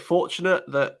is a bit fortunate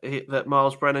that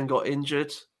Miles Brennan got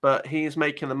injured, but he's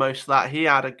making the most of that. He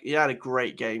had a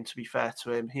great game, to be fair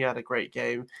to him. He had a great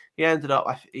game. He ended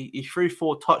up, he threw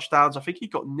 4 touchdowns. I think he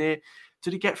got near,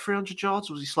 did he get 300 yards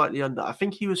or was he slightly under? I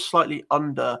think he was slightly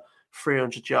under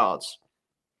 300 yards.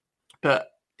 But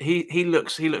he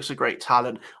looks a great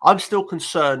talent. I'm still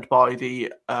concerned by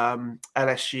the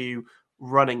LSU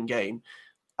running game.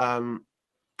 There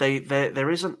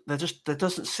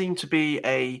doesn't seem to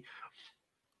be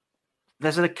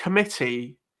there's a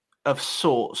committee of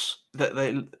sorts but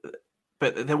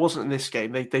there wasn't in this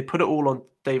game. They put it all on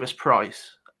Davis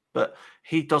Price, but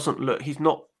he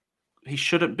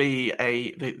shouldn't be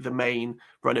the main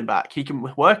running back. He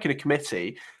can work in a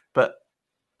committee, but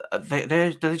they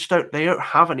don't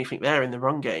have anything there in the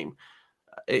run game.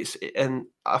 And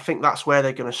I think that's where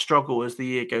they're going to struggle as the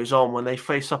year goes on when they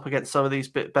face up against some of these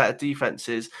bit better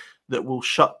defenses that will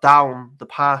shut down the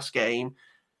pass game.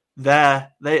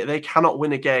 They cannot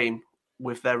win a game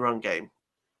with their run game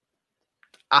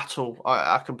at all.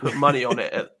 I can put money on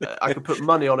it. I can put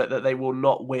money on it that they will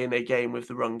not win a game with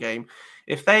the run game.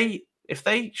 If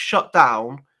they shut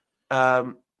down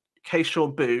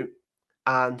Keyshawn Boot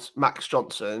and Max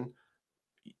Johnson,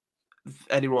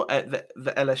 the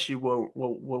LSU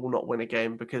will not win a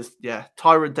game because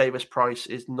Tyron Davis Price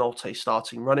is not a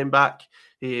starting running back.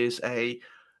 He is a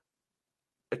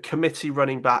committee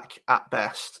running back at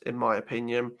best, in my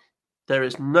opinion. There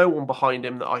is no one behind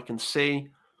him that I can see.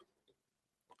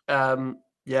 The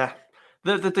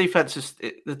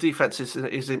defense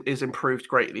is improved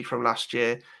greatly from last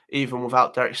year, even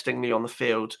without Derek Stingley on the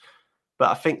field.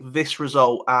 But I think this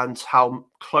result and how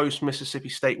close Mississippi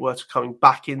State were to coming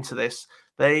back into this,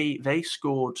 they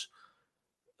scored,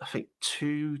 I think,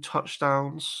 2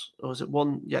 touchdowns, or was it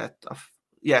one? It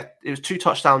was 2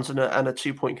 touchdowns and a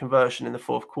 2-point conversion in the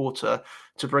fourth quarter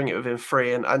to bring it within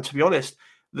 3. And to be honest,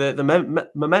 the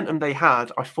momentum they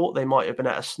had, I thought they might have been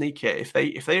able to sneak it if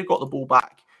they had got the ball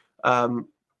back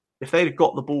if they'd have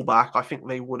got the ball back, I think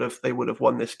they would have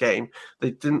won this game.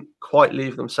 They didn't quite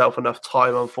leave themselves enough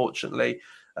time, unfortunately.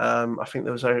 I think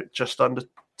there was just under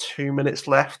 2 minutes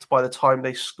left by the time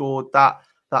they scored that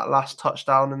last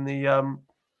touchdown and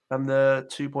the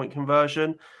 2-point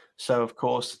conversion. So of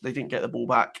course they didn't get the ball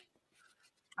back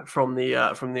from the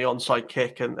onside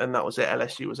kick, and that was it.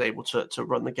 LSU was able to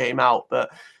run the game out,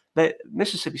 but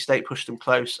Mississippi State pushed them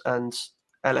close, and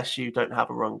LSU don't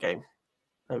have a run game.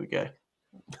 There we go.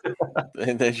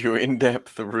 And there's your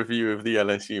in-depth review of the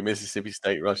LSU Mississippi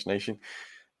State Rush Nation.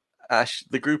 Ash,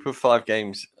 the group of 5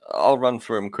 games, I'll run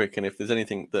through them quick, and if there's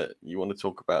anything that you want to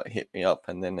talk about, hit me up,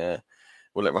 and then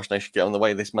we'll let Rush Nation get on the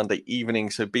way this Monday evening.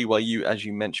 So BYU, as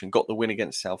you mentioned, got the win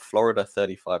against South Florida,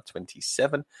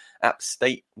 35-27. App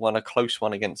State won a close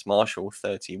one against Marshall,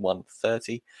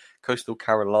 31-30. Coastal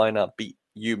Carolina beat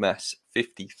UMass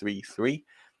 53-3.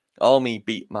 Army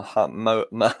beat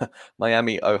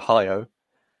Miami, Ohio,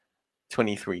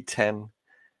 23-10.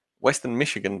 Western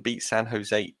Michigan beat San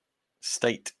Jose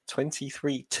State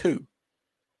 23-2.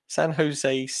 San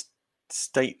Jose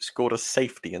State scored a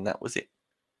safety, and that was it.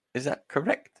 Is that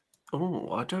correct?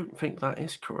 Oh, I don't think that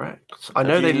is correct. I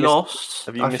know they lost.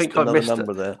 Have you missed another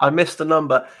number there? I missed the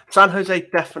number. San Jose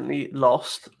definitely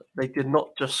lost. They did not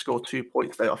just score 2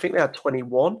 points, though. I think they had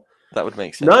 21. That would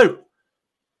make sense. No.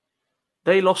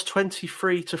 They lost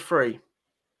 23-3.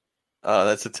 Oh,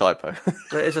 that's a typo.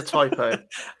 It is a typo.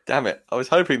 Damn it. I was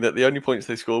hoping that the only points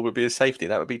they scored would be a safety.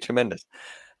 That would be tremendous.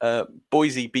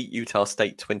 Boise beat Utah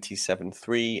State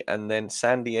 27-3. And then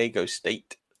San Diego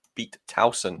State beat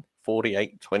Towson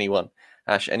 48-21.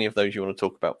 Ash, any of those you want to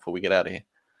talk about before we get out of here?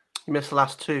 You missed the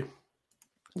last 2.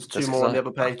 There's 2 more on the other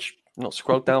page. Not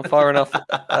scrolled down far enough.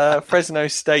 Fresno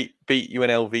State beat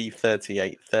UNLV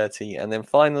 38-30. And then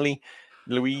finally,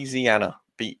 Louisiana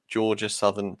beat Georgia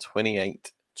Southern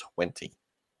 28-20.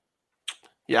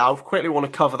 Yeah, I quickly want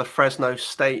to cover the Fresno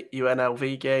State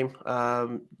UNLV game.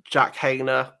 Jack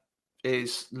Hayner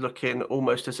is looking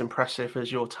almost as impressive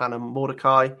as your Tanner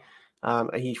Mordecai.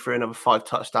 He threw another 5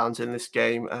 touchdowns in this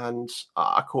game, and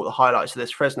I caught the highlights of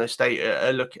this. Fresno State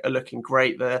are looking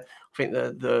great. I think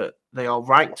they are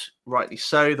ranked, rightly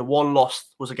so. The one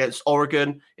loss was against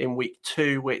Oregon in week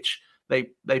 2, which they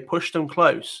pushed them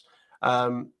close.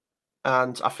 And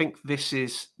I think this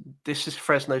is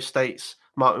Fresno State's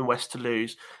Mountain West to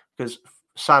lose, because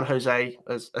San Jose,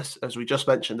 as we just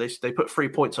mentioned, they put 3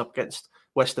 points up against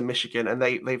Western Michigan, and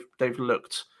they've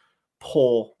looked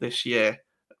poor this year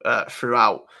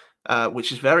throughout,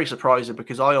 which is very surprising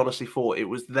because I honestly thought it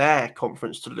was their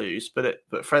conference to lose, but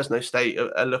Fresno State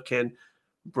are looking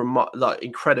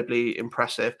incredibly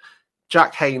impressive.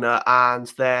 Jack Hayner and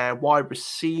their wide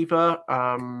receiver,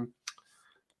 Jalen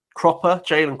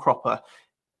Cropper,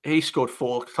 he scored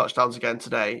 4 touchdowns again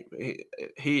today.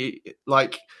 He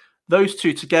those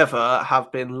two together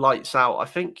have been lights out. I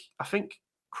think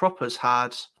Cropper's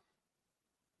had.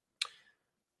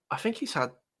 I think he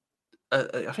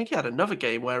had another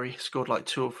game where he scored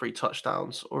 2 or 3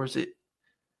 touchdowns, or is it?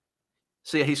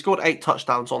 So yeah, he scored 8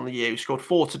 touchdowns on the year. He scored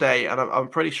 4 today, and I'm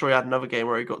pretty sure he had another game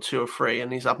where he got 2 or 3,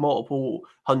 and he's had multiple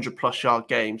 100+ yard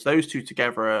games. Those two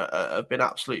together have been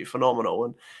absolutely phenomenal,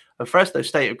 and Fresno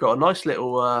State have got a nice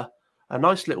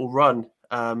little run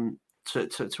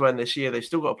to end this year. They've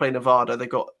still got to play Nevada. They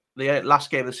got the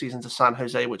last game of the season to San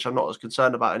Jose, which I'm not as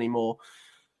concerned about anymore.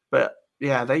 But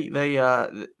yeah, they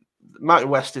Mountain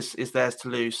West is theirs to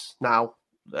lose now,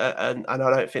 and I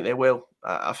don't think they will.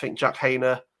 I think Jack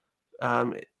Hayner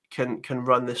can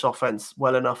run this offense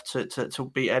well enough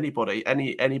to beat anybody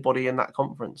in that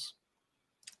conference.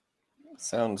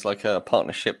 Sounds like a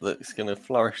partnership that's going to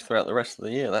flourish throughout the rest of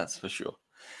the year, that's for sure.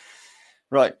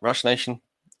 Right, Rush Nation,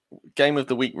 Game of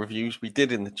the Week reviews we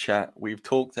did in the chat. We've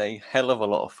talked a hell of a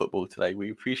lot of football today.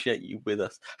 We appreciate you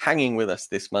hanging with us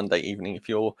this Monday evening. If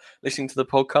you're listening to the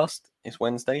podcast, it's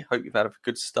Wednesday. Hope you've had a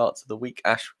good start to the week.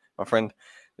 Ash, my friend,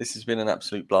 this has been an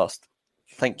absolute blast.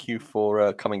 Thank you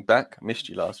for coming back. I missed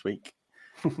you last week.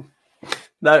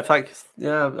 No, thanks.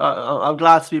 Yeah, I'm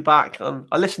glad to be back.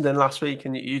 I listened in last week,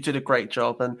 and you did a great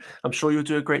job, and I'm sure you'll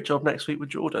do a great job next week with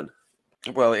Jordan.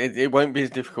 Well, it won't be as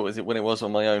difficult as it when it was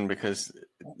on my own, because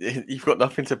you've got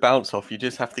nothing to bounce off. You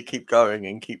just have to keep going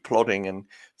and keep plodding, and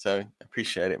so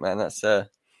appreciate it, man. That's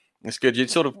good. You're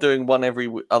sort of doing one every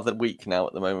other week now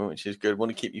at the moment, which is good.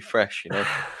 Want to keep you fresh,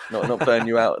 not burn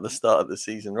you out at the start of the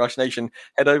season. Rush Nation,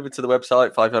 head over to the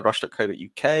website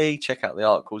 5yardrush.co.uk. Check out the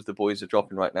articles the boys are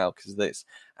dropping right now, because it's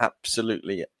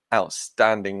absolutely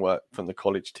outstanding work from the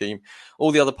college team.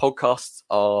 All the other podcasts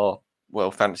are, well,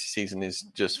 fantasy season is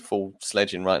just full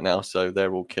sledging right now, so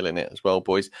they're all killing it as well.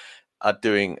 Boys are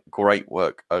doing great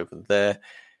work over there.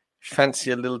 If you fancy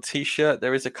a little t-shirt,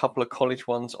 there is a couple of college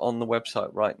ones on the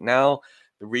website right now.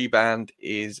 The rebrand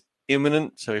is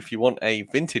imminent, so if you want a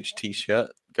vintage t-shirt,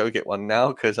 go get one now,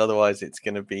 because otherwise it's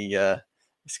going to be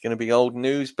old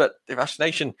news. But the Rash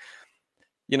Nation,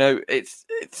 it's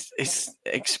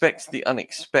expect the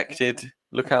unexpected.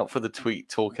 Look out for the tweet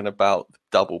talking about the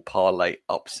double parlay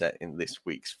upset in this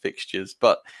week's fixtures.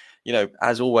 But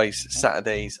as always,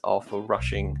 Saturdays are for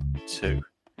rushing too.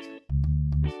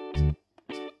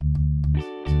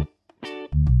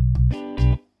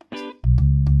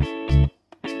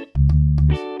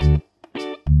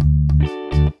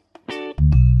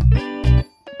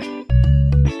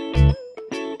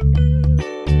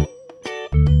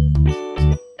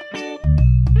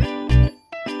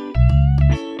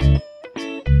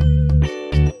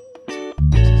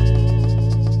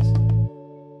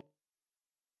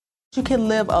 You can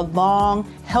live a long,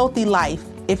 healthy life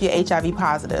if you're HIV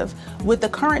positive. With the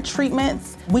current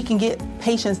treatments, we can get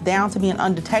patients down to being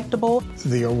undetectable.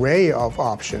 The array of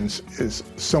options is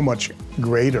so much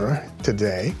greater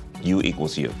today. U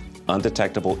equals U.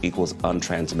 Undetectable equals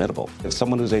untransmittable. If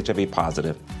someone who's HIV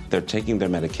positive, they're taking their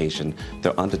medication,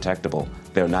 they're undetectable,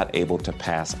 they're not able to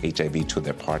pass HIV to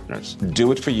their partners.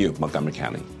 Do it for you, Montgomery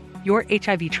County. Your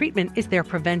HIV treatment is their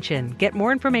prevention. Get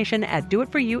more information at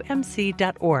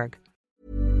doitforyoumc.org.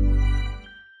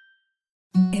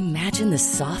 Imagine the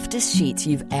softest sheets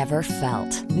you've ever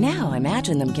felt. Now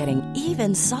imagine them getting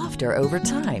even softer over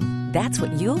time. That's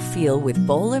what you'll feel with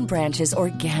Boll & Branch's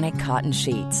organic cotton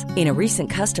sheets. In a recent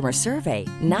customer survey,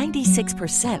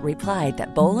 96% replied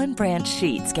that Boll & Branch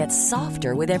sheets get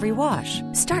softer with every wash.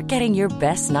 Start getting your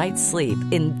best night's sleep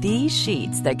in these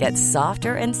sheets that get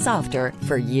softer and softer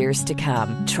for years to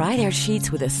come. Try their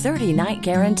sheets with a 30-night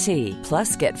guarantee.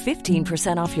 Plus, get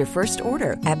 15% off your first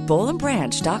order at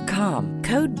bollandbranch.com.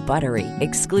 Code BUTTERY.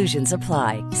 Exclusions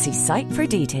apply. See site for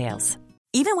details.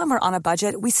 Even when we're on a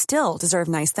budget, we still deserve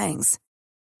nice things.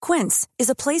 Quince is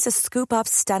a place to scoop up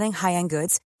stunning high-end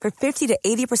goods for 50 to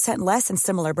 80% less than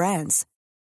similar brands.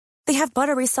 They have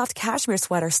buttery soft cashmere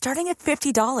sweaters starting at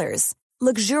 $50,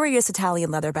 luxurious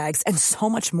Italian leather bags, and so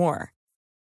much more.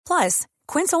 Plus,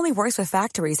 Quince only works with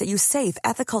factories that use safe,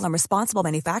 ethical, and responsible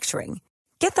manufacturing.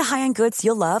 Get the high-end goods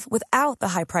you'll love without the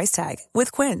high price tag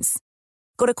with Quince.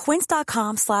 Go to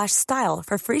quince.com/style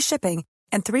for free shipping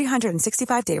and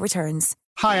 365-day returns.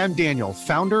 Hi, I'm Daniel,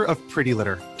 founder of Pretty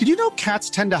Litter. Did you know cats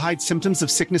tend to hide symptoms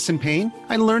of sickness and pain?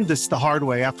 I learned this the hard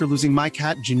way after losing my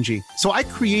cat, Gingy. So I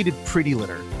created Pretty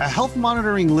Litter, a health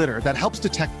monitoring litter that helps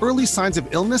detect early signs of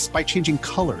illness by changing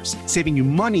colors, saving you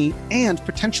money and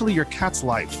potentially your cat's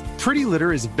life. Pretty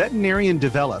Litter is veterinarian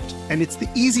developed, and it's the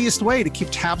easiest way to keep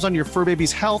tabs on your fur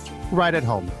baby's health right at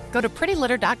home. Go to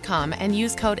prettylitter.com and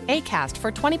use code ACAST for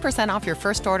 20% off your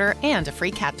first order and a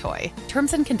free cat toy.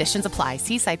 Terms and conditions apply.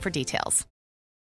 See site for details.